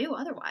able to do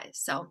otherwise.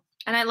 So,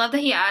 and I love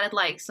that he added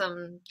like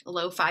some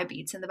lo-fi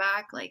beats in the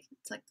back. Like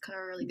it's like kind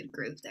of a really good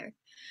groove there.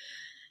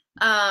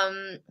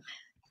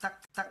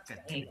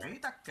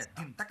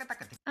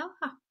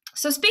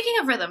 So speaking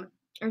of rhythm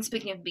and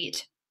speaking of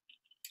beat,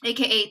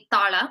 aka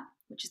tala,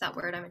 which is that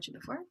word I mentioned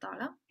before,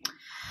 tala.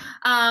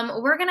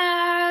 We're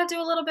gonna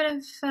do a little bit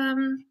of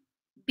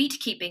beat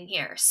keeping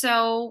here.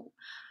 So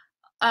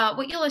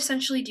what you'll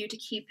essentially do to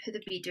keep the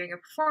beat during a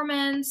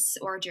performance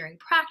or during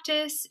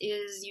practice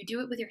is you do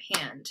it with your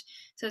hand.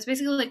 So it's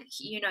basically like,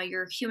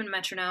 your human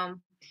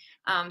metronome.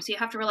 So you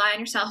have to rely on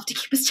yourself to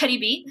keep a steady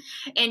beat,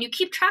 and you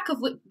keep track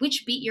of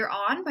which beat you're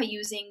on by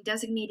using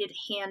designated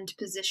hand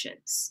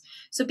positions.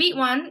 So beat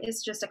 1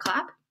 is just a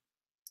clap.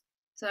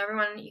 So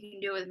everyone, you can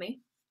do it with me.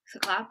 It's a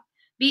clap.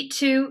 Beat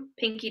 2,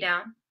 pinky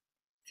down.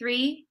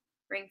 3,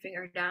 ring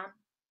finger down.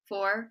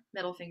 4,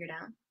 middle finger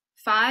down.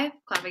 5,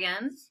 clap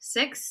again.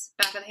 6,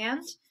 back of the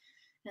hand.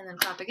 And then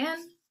clap again.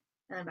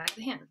 And then back of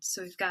the hand.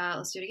 So we've got,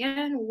 let's do it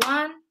again.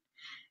 1,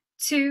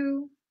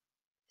 2,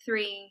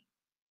 3,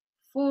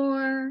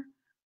 4,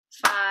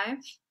 5,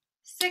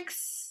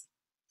 6,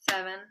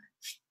 7,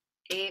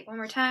 8. One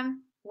more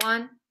time.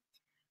 1,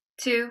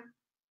 2,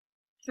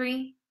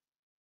 3,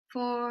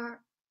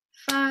 4,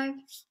 5,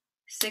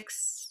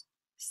 6,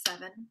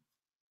 7,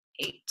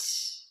 8.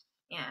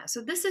 Yeah,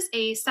 so this is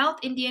a South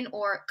Indian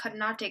or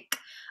Carnatic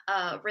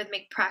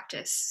rhythmic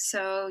practice.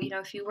 So,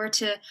 if you were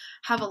to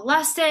have a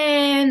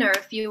lesson or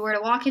if you were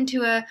to walk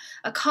into a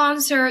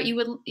concert,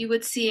 you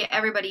would see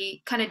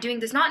everybody kind of doing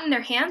this, not in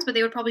their hands, but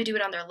they would probably do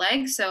it on their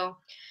legs. So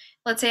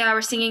let's say I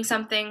were singing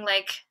something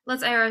like,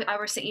 let's say I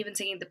were even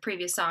singing the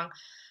previous song.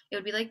 It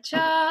would be like,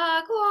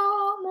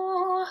 Jago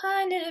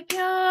mohan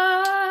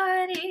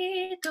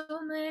pyari,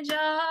 tum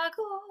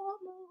jago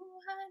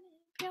mohan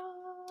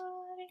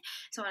pyari,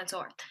 so on and so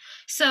forth.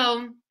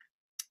 So,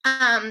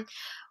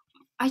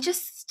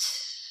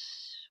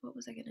 what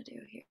was I going to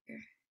do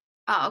here?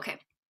 Oh, okay.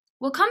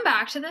 We'll come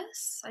back to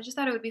this. I just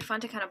thought it would be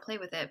fun to kind of play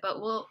with it, but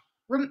we'll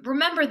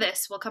remember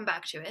this. We'll come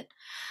back to it.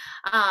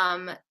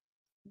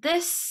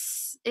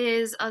 This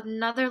is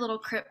another little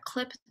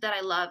clip that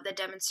I love that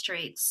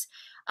demonstrates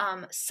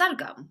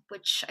sargam,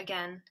 which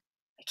again,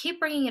 I keep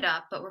bringing it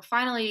up, but we're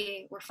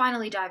finally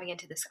diving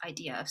into this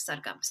idea of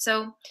sargam.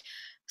 So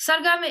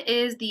sargam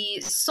is the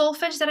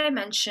solfege that I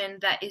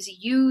mentioned that is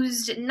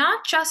used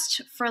not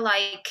just for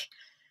like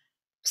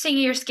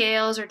singing your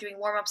scales or doing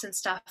warm-ups and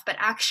stuff, but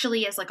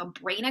actually as like a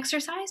brain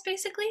exercise,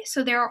 basically.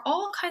 So there are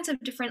all kinds of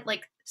different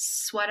like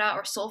swara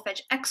or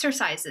solfege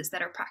exercises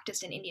that are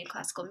practiced in Indian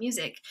classical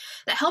music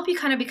that help you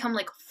kind of become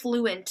like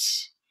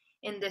fluent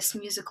in this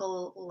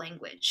musical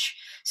language.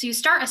 So you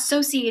start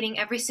associating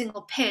every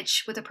single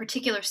pitch with a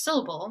particular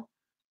syllable,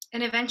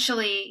 and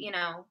eventually,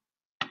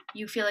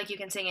 you feel like you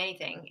can sing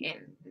anything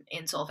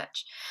in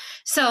solfege.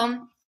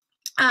 So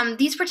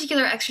these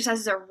particular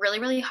exercises are really,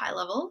 really high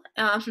level.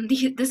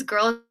 This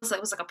girl was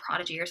like a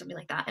prodigy or something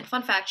like that. And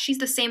fun fact, she's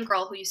the same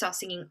girl who you saw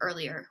singing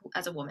earlier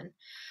as a woman.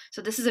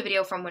 So this is a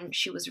video from when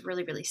she was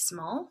really, really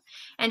small.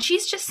 And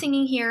she's just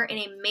singing here in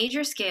a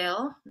major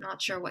scale. I'm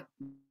not sure what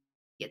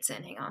it's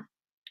in. Hang on.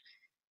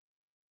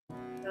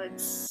 So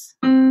it's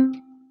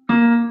in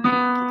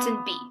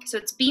B. So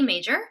it's B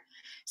major.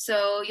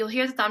 So you'll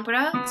hear the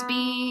tanpura. It's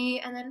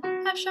B and then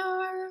F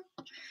sharp.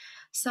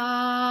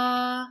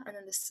 Sa, and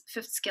then this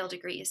 5th scale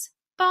degree is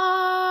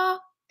ba,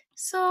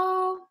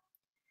 so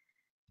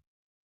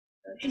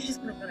she's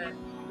just gonna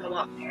go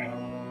up there.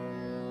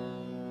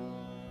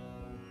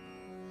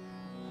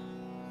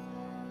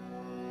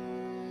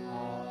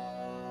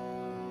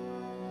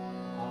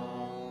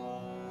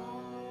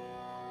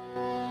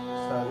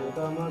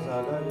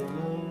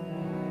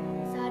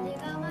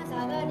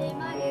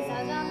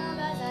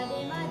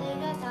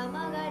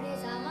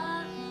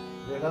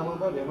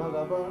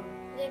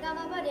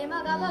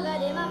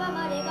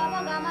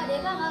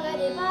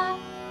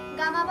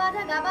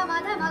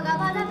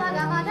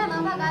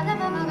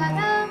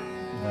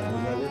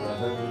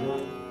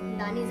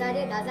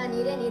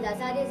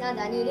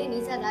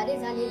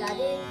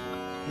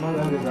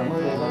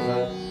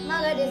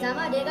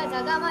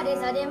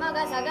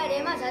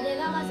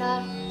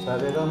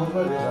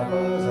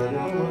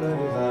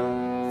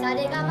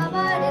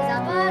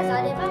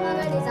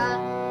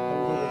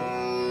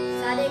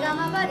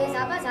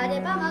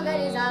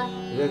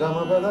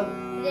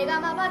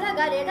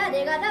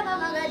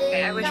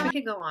 Okay, I wish we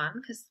could go on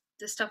because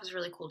this stuff is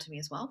really cool to me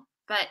as well.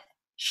 But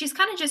she's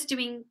kind of just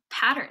doing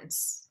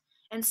patterns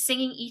and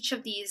singing each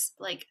of these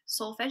like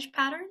solfege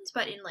patterns,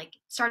 but in like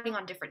starting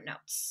on different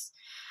notes.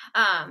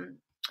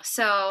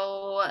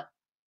 So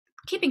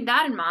keeping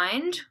that in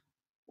mind,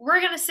 we're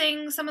going to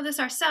sing some of this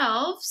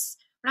ourselves.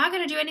 We're not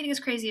going to do anything as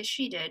crazy as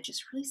she did,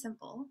 just really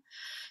simple.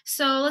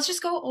 So let's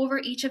just go over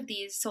each of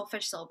these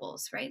solfege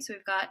syllables, right? So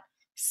we've got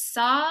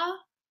sa,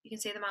 you can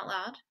say them out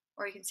loud,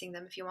 or you can sing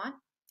them if you want.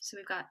 So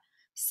we've got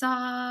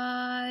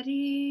sa,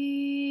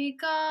 ri,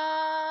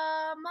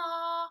 ga,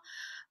 ma,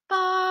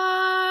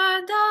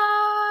 pa,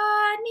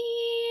 da,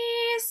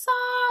 ni, sa.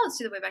 Let's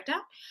do the way back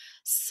down.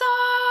 Sa,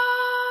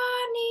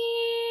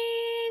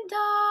 ni,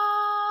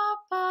 da,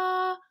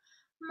 pa,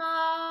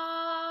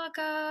 ma,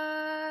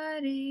 ga,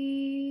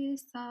 ri,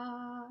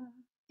 sa.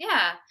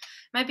 Yeah,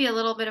 might be a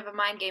little bit of a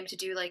mind game to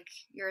do like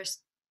your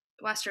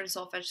Western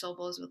solfege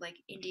syllables with like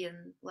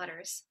Indian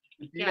letters.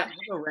 Yeah, I have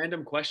a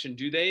random question.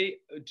 Do they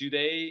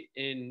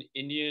in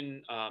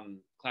Indian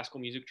classical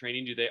music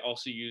training, do they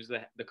also use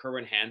the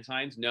Kerwin hand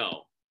signs?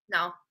 No.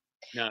 No.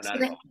 No, not so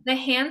at all. The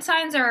hand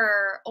signs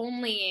are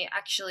only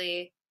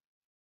actually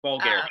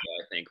Bulgaria,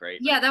 I think, right?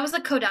 Yeah, that was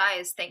the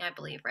Kodai's thing, I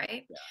believe,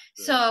 right? Yeah.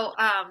 So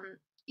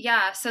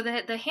yeah, so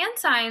the hand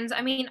signs,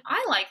 I mean,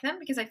 I like them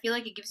because I feel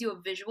like it gives you a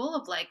visual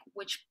of like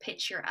which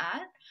pitch you're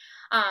at.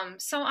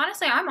 So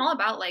honestly, I'm all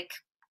about like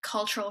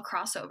cultural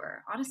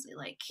crossover. Honestly,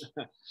 like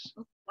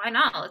why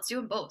not? Let's do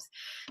them both.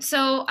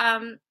 So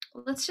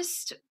let's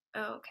just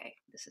okay,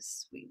 this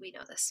is we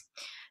know this.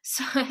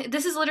 So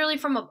this is literally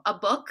from a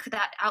book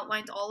that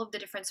outlines all of the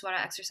different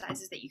swara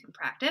exercises that you can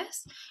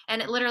practice,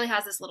 and it literally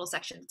has this little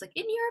section. It's like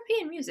in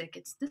European music,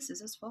 this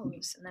is as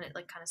follows, and then it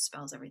like kind of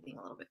spells everything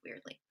a little bit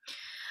weirdly.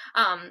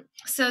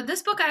 So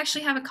this book I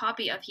actually have a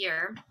copy of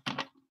here.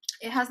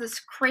 It has this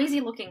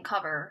crazy looking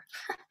cover,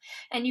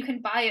 and you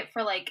can buy it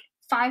for like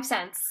 5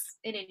 cents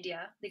in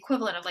India, the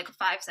equivalent of like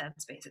 5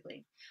 cents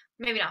basically.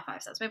 Maybe not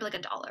 5 cents, maybe like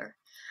 $1.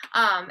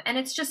 And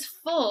it's just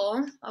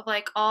full of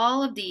like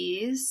all of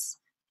these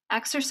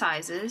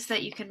exercises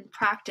that you can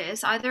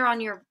practice either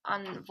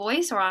on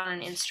voice or on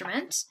an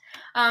instrument.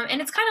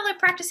 And it's kind of like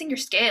practicing your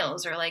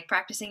scales or like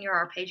practicing your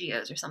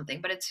arpeggios or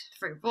something, but it's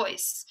for your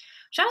voice,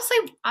 which honestly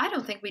I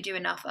don't think we do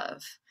enough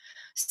of.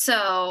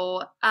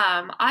 So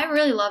I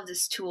really love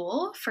this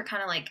tool for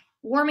kind of like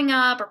warming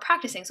up or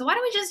practicing. So why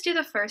don't we just do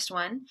the first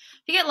one?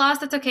 If you get lost,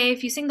 that's okay.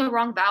 If you sing the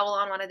wrong vowel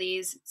on one of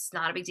these, it's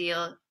not a big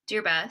deal. Do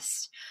your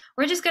best.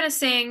 We're just going to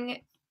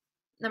sing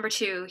number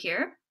 2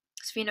 here.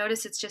 So if you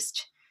notice, it's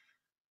just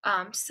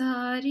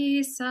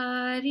sa-ri,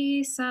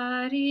 sa-ri,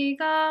 sa-ri,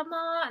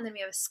 ga-ma, and then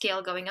we have a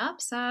scale going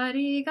up.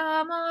 Sa-ri,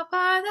 ga-ma,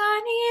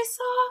 pa-da-ni,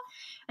 sa.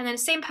 And then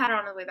same pattern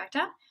on the way back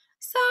down.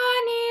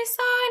 Sa-ni,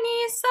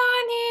 sa-ni,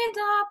 sa-ni,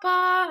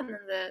 da-pa. And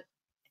then the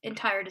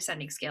entire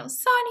descending scale.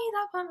 Sa-ni,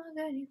 da-pa,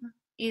 ma-ga-ni.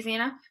 Easy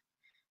enough?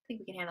 I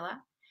think we can handle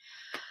that.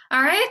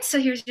 All right, so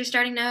here's your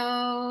starting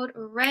note.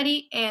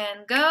 Ready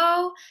and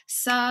go.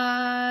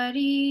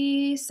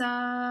 Sa-ri,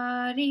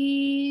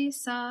 sa-ri,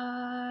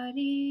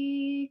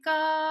 sa-ri,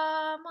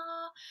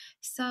 ga-ma.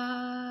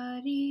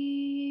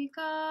 Sa-ri,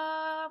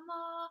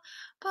 ga-ma.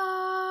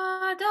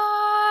 Pa-da-ni,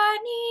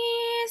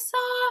 sa.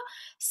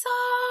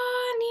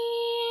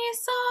 Sa-ni,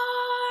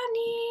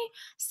 sa-ni,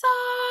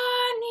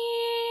 sa-ni,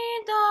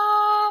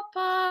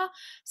 da-pa.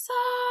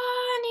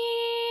 Sa-ni,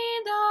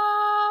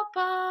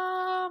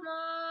 da-pa,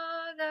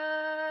 ma-ga-ri,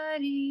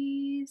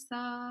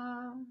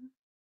 sa.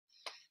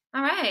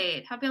 All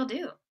right, how'd y'all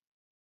do?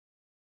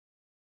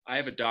 I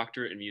have a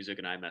doctorate in music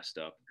and I messed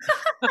up.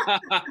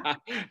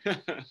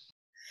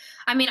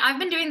 I mean, I've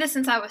been doing this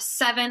since I was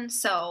 7,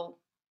 so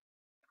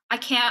I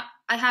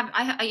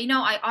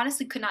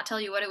honestly could not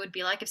tell you what it would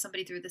be like if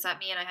somebody threw this at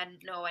me and I had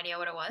no idea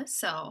what it was.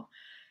 So,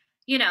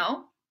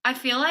 I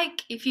feel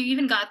like if you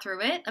even got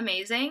through it,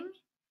 amazing.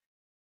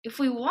 If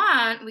we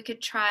want, we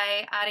could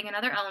try adding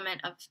another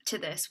element to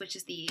this, which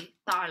is the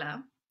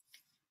tala.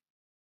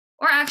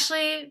 Or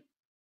actually,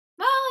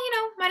 well,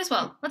 might as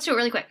well. Let's do it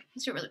really quick.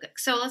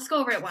 So let's go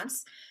over it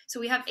once. So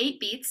we have 8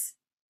 beats.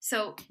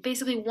 So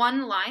basically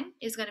one line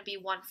is going to be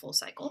one full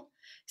cycle.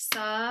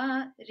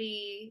 Sa,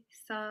 ri,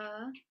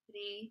 sa,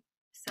 ri,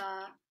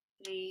 sa,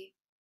 ri,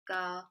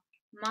 ga,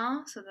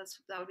 ma. So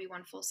that would be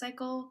one full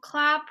cycle.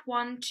 Clap,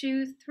 1,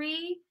 2,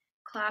 3.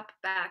 Clap,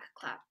 back,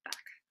 clap, back.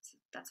 So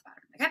that's a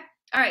pattern, okay?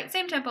 All right,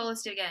 same tempo.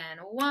 Let's do it again.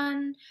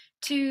 1,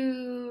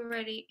 2,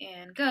 ready,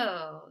 and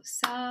go.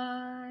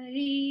 Sa,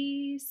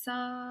 ri,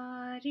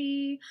 sa,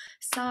 ri,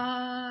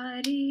 sa,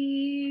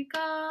 ri,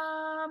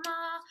 ga,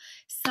 ma.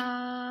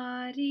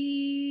 Sa,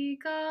 ri,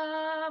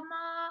 ga,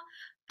 ma.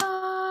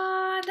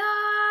 Pa, da,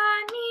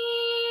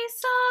 ni,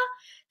 sa.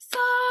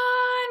 Sa,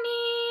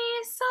 ni,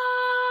 sa,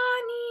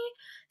 ni.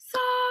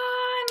 Sa,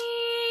 ni,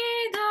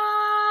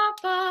 da,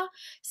 pa.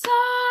 Sa,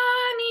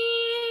 ni,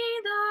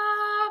 da,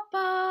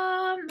 pa,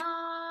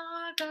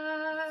 ma, ga,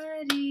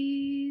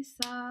 ri,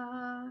 sa.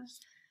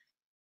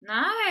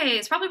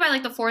 Nice. Probably by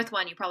like the 4th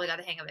one, you probably got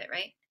the hang of it,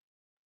 right?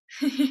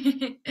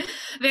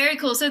 Very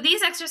cool. So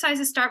these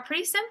exercises start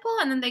pretty simple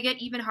and then they get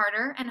even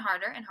harder and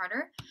harder and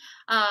harder.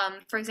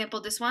 For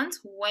example, this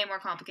one's way more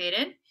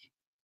complicated.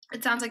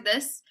 It sounds like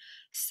this.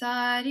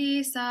 Sa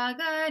ri sa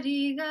ga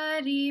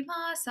ri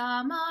ma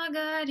sa ma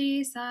ga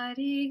ri sa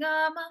ri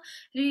ga ma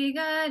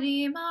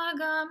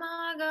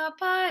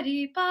pa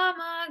ri pa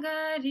ma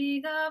ga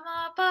ri ga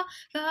ma pa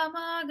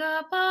ma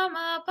da ga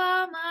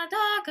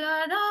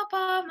da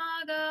pa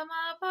ma ga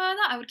ma pa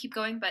da. I would keep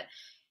going, but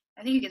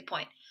I think you get the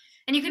point.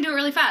 And you can do it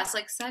really fast,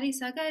 like sa ri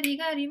sa ga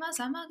ri ma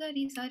sa ma ga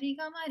ri sa ri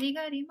ga ma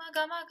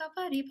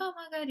pa ri pa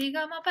ma ga ri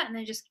ga ma pa, and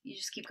then you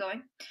just keep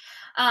going.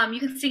 You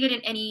can sing it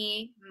in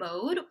any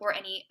mode or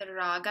any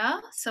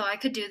raga. So I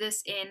could do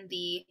this in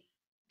the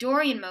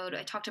Dorian mode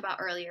I talked about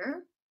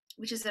earlier,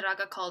 which is a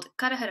raga called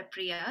Karahara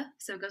Priya.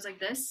 So it goes like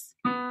this.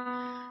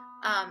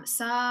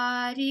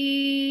 Sa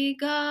ri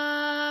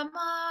ga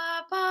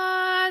ma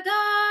pa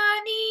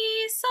da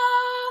ni sa.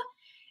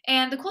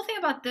 And the cool thing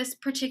about this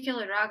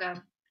particular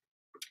raga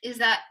is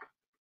that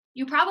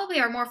you probably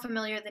are more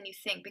familiar than you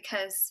think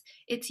because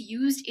it's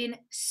used in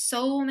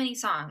so many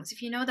songs.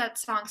 If you know that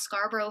song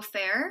Scarborough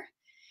Fair,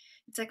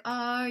 it's like,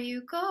 are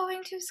you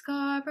going to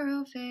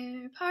Scarborough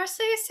Fair?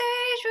 Parsley,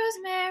 sage,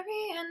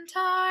 rosemary, and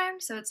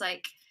thyme. So it's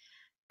like,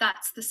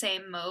 that's the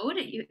same mode.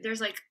 There's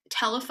like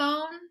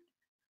Telephone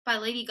by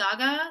Lady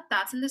Gaga.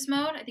 That's in this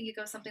mode. I think it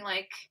goes something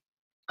like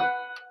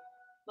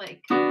right?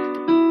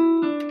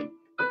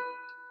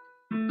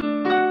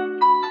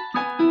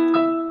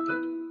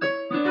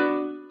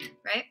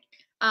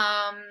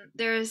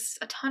 There's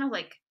a ton of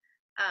like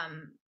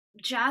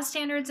jazz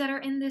standards that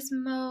are in this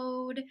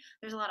mode.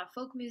 There's a lot of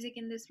folk music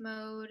in this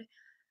mode.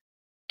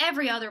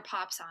 Every other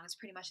pop song is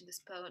pretty much in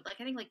this mode.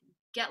 Like I think like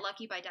Get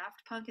Lucky by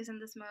Daft Punk is in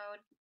this mode.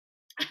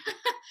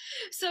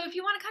 So if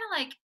you want to kind of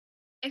like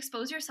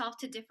expose yourself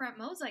to different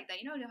modes like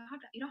that, you don't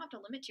have to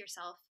limit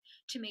yourself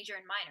to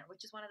major and minor,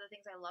 which is one of the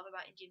things I love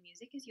about Indian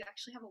music is you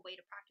actually have a way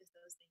to practice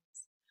those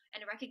things and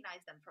to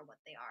recognize them for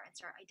what they are and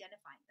start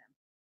identifying them.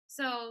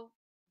 So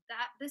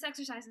that this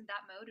exercise in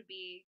that mode would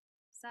be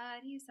sa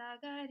ri sa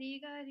ga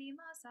ri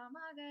ma sa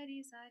ma ga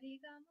ri sa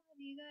ri ga ma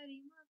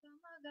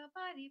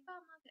pa ri pa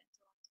ma ga.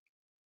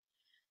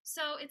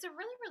 So it's a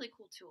really, really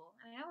cool tool.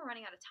 And I know we're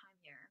running out of time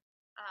here.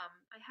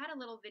 I had a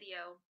little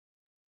video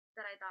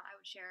that I thought I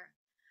would share.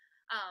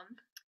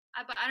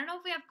 But I don't know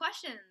if we have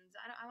questions.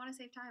 I want to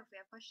save time if we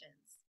have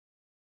questions.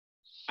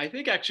 I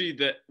think actually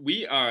that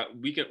we are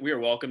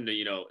welcome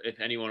to, if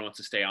anyone wants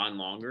to stay on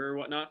longer or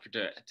whatnot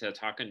to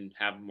talk and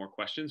have more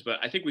questions. But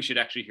I think we should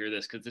actually hear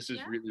this because this is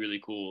really, really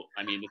cool.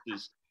 I mean, we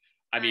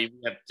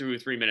have 2 or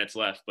 3 minutes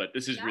left, but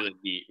this is really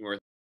neat.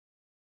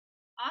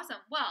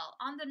 Awesome. Well,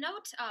 on the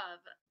note of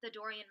the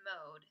Dorian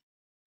mode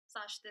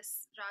 /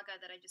 this raga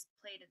that I just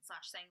played and /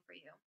 sang for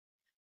you,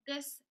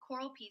 this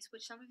choral piece,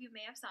 which some of you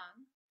may have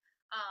sung,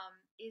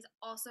 is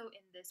also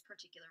in this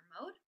particular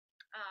mode.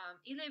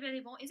 Il est bel et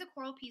bon is a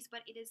choral piece,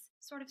 but it is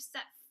sort of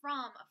set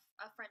from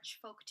a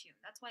French folk tune.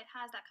 That's why it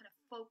has that kind of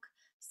folk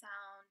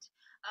sound.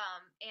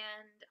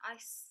 And I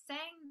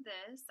sang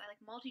this, I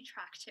like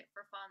multi-tracked it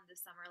for fun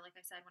this summer, like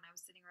I said, when I was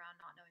sitting around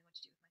not knowing what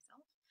to do with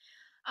myself.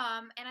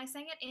 And I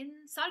sang it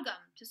in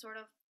sargam to sort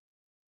of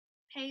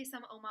pay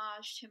some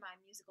homage to my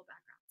musical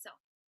background. So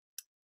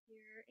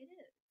here it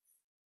is.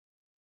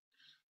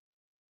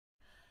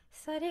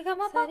 Sa re ga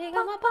ma pa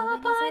pa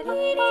pa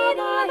ni re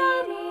da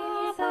da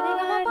re sa re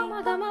ga ma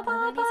pa ma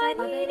pa pa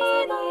ni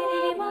re da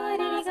re ma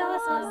re ga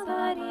sa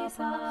sa re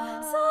sa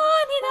sa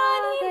ni da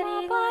ni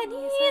ga pa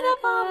ni da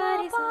pa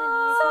ma re sa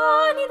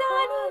ni da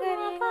ni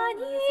ga pa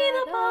ni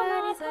da pa ma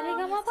re sa re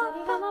ga ma pa ni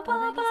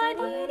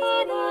re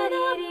da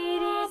da re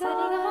sa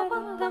re ga ma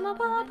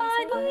pa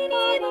ni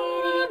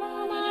re ma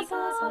re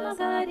sa sa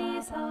ga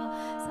re sa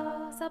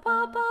sa pa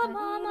pa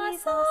ma ma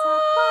sa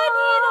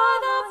ni da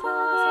da pa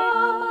ma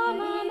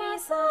ma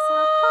sa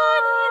pa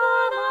ni da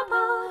da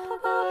pa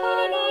ga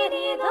ni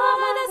ni da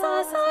ma da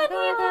sa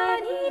ni ga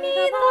ni ni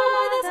da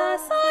ma da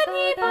sa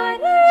ni ga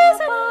ni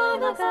sa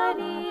ma ga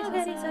ni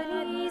sa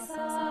ni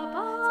sa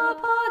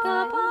pa ga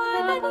pa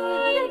da ni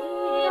sa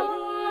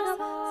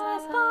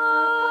pa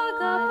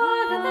ga pa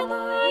da ni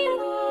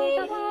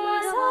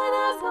sa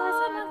da sa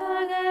ma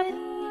ga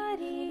ni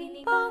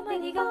pa ma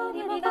ni ga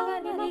ni ga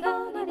ni ga ni ga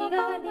ni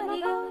ga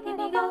ni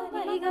ga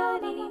ni ga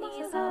ni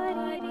sa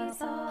ni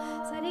sa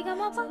sa ri ga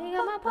ma pa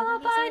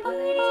pa ni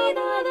re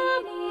da da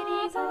ni re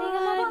sa ri ga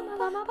ma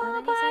pa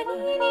pa ni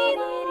re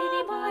da re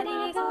ma re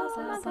ga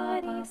sa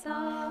ri sa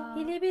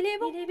ile bile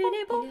bo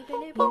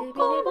bo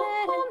ko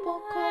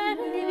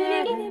ile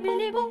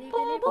bile bo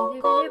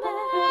ko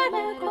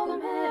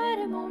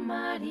mere mon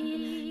mari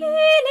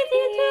il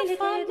était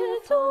femme de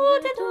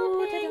toutes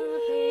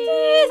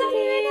des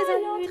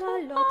années à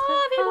l'autre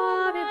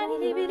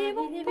il bile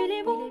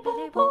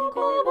bo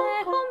ko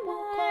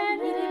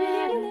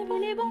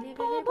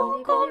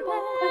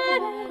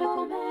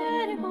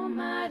mere mon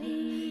mari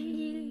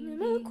il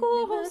me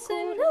court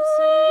seul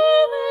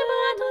me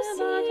bat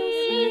aussi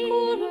il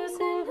court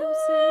seul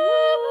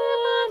me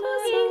bat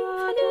aussi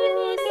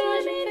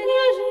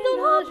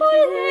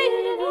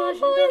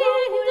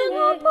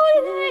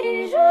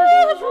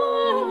je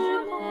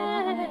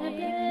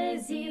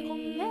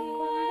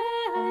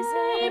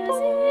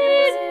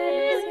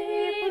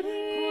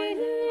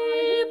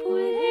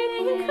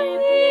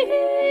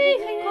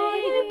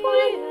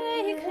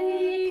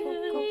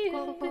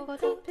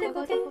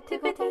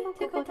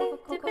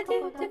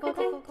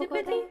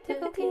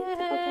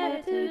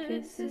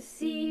fait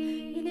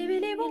ceci. Il est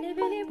bili bili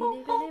bili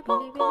bom bom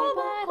bom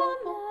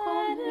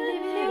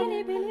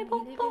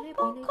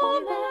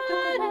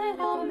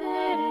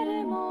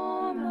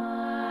mon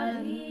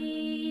mari.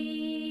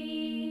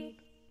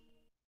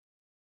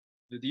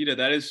 Vidita,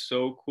 that is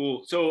so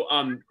cool. So,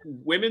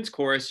 women's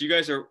chorus, you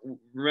guys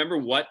remember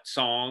what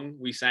song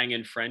we sang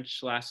in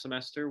French last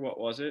semester? What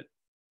was it?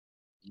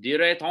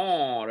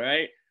 Dirait-on,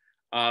 right?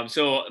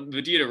 So,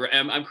 Vidita,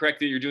 I'm correct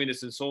that you're doing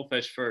this in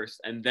solfege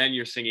first, and then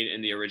you're singing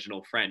in the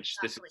original French.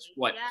 Exactly. This is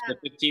what, Yeah. the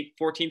 15th,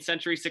 14th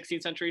century,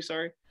 16th century,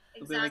 sorry?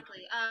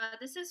 Exactly.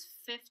 This is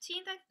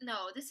 15th.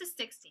 No, this is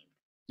 16th.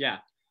 Yeah,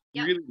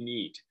 Yep. really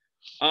neat.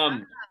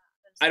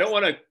 I don't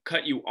want to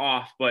cut you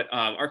off, but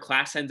our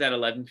class ends at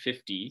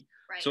 11:50.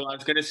 Right. So I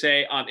was going to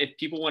say, if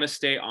people want to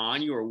stay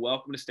on, you are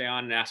welcome to stay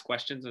on and ask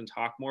questions and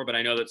talk more. But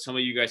I know that some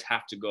of you guys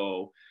have to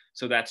go,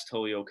 so that's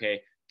totally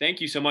okay.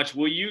 Thank you so much.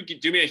 Will you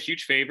do me a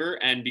huge favor?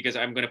 And because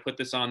I'm going to put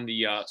this on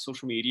the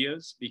social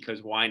medias,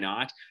 because why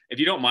not? If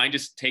you don't mind,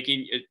 just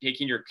taking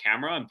your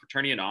camera and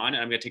turning it on,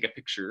 and I'm going to take a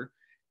picture.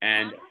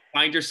 And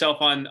find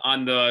yourself on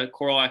the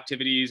choral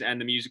activities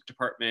and the music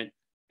department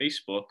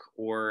Facebook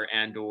or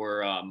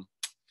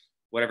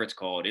whatever it's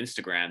called,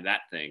 Instagram,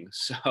 that thing.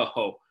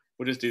 So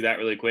we'll just do that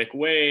really quick.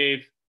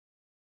 Wave.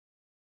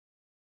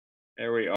 There we are.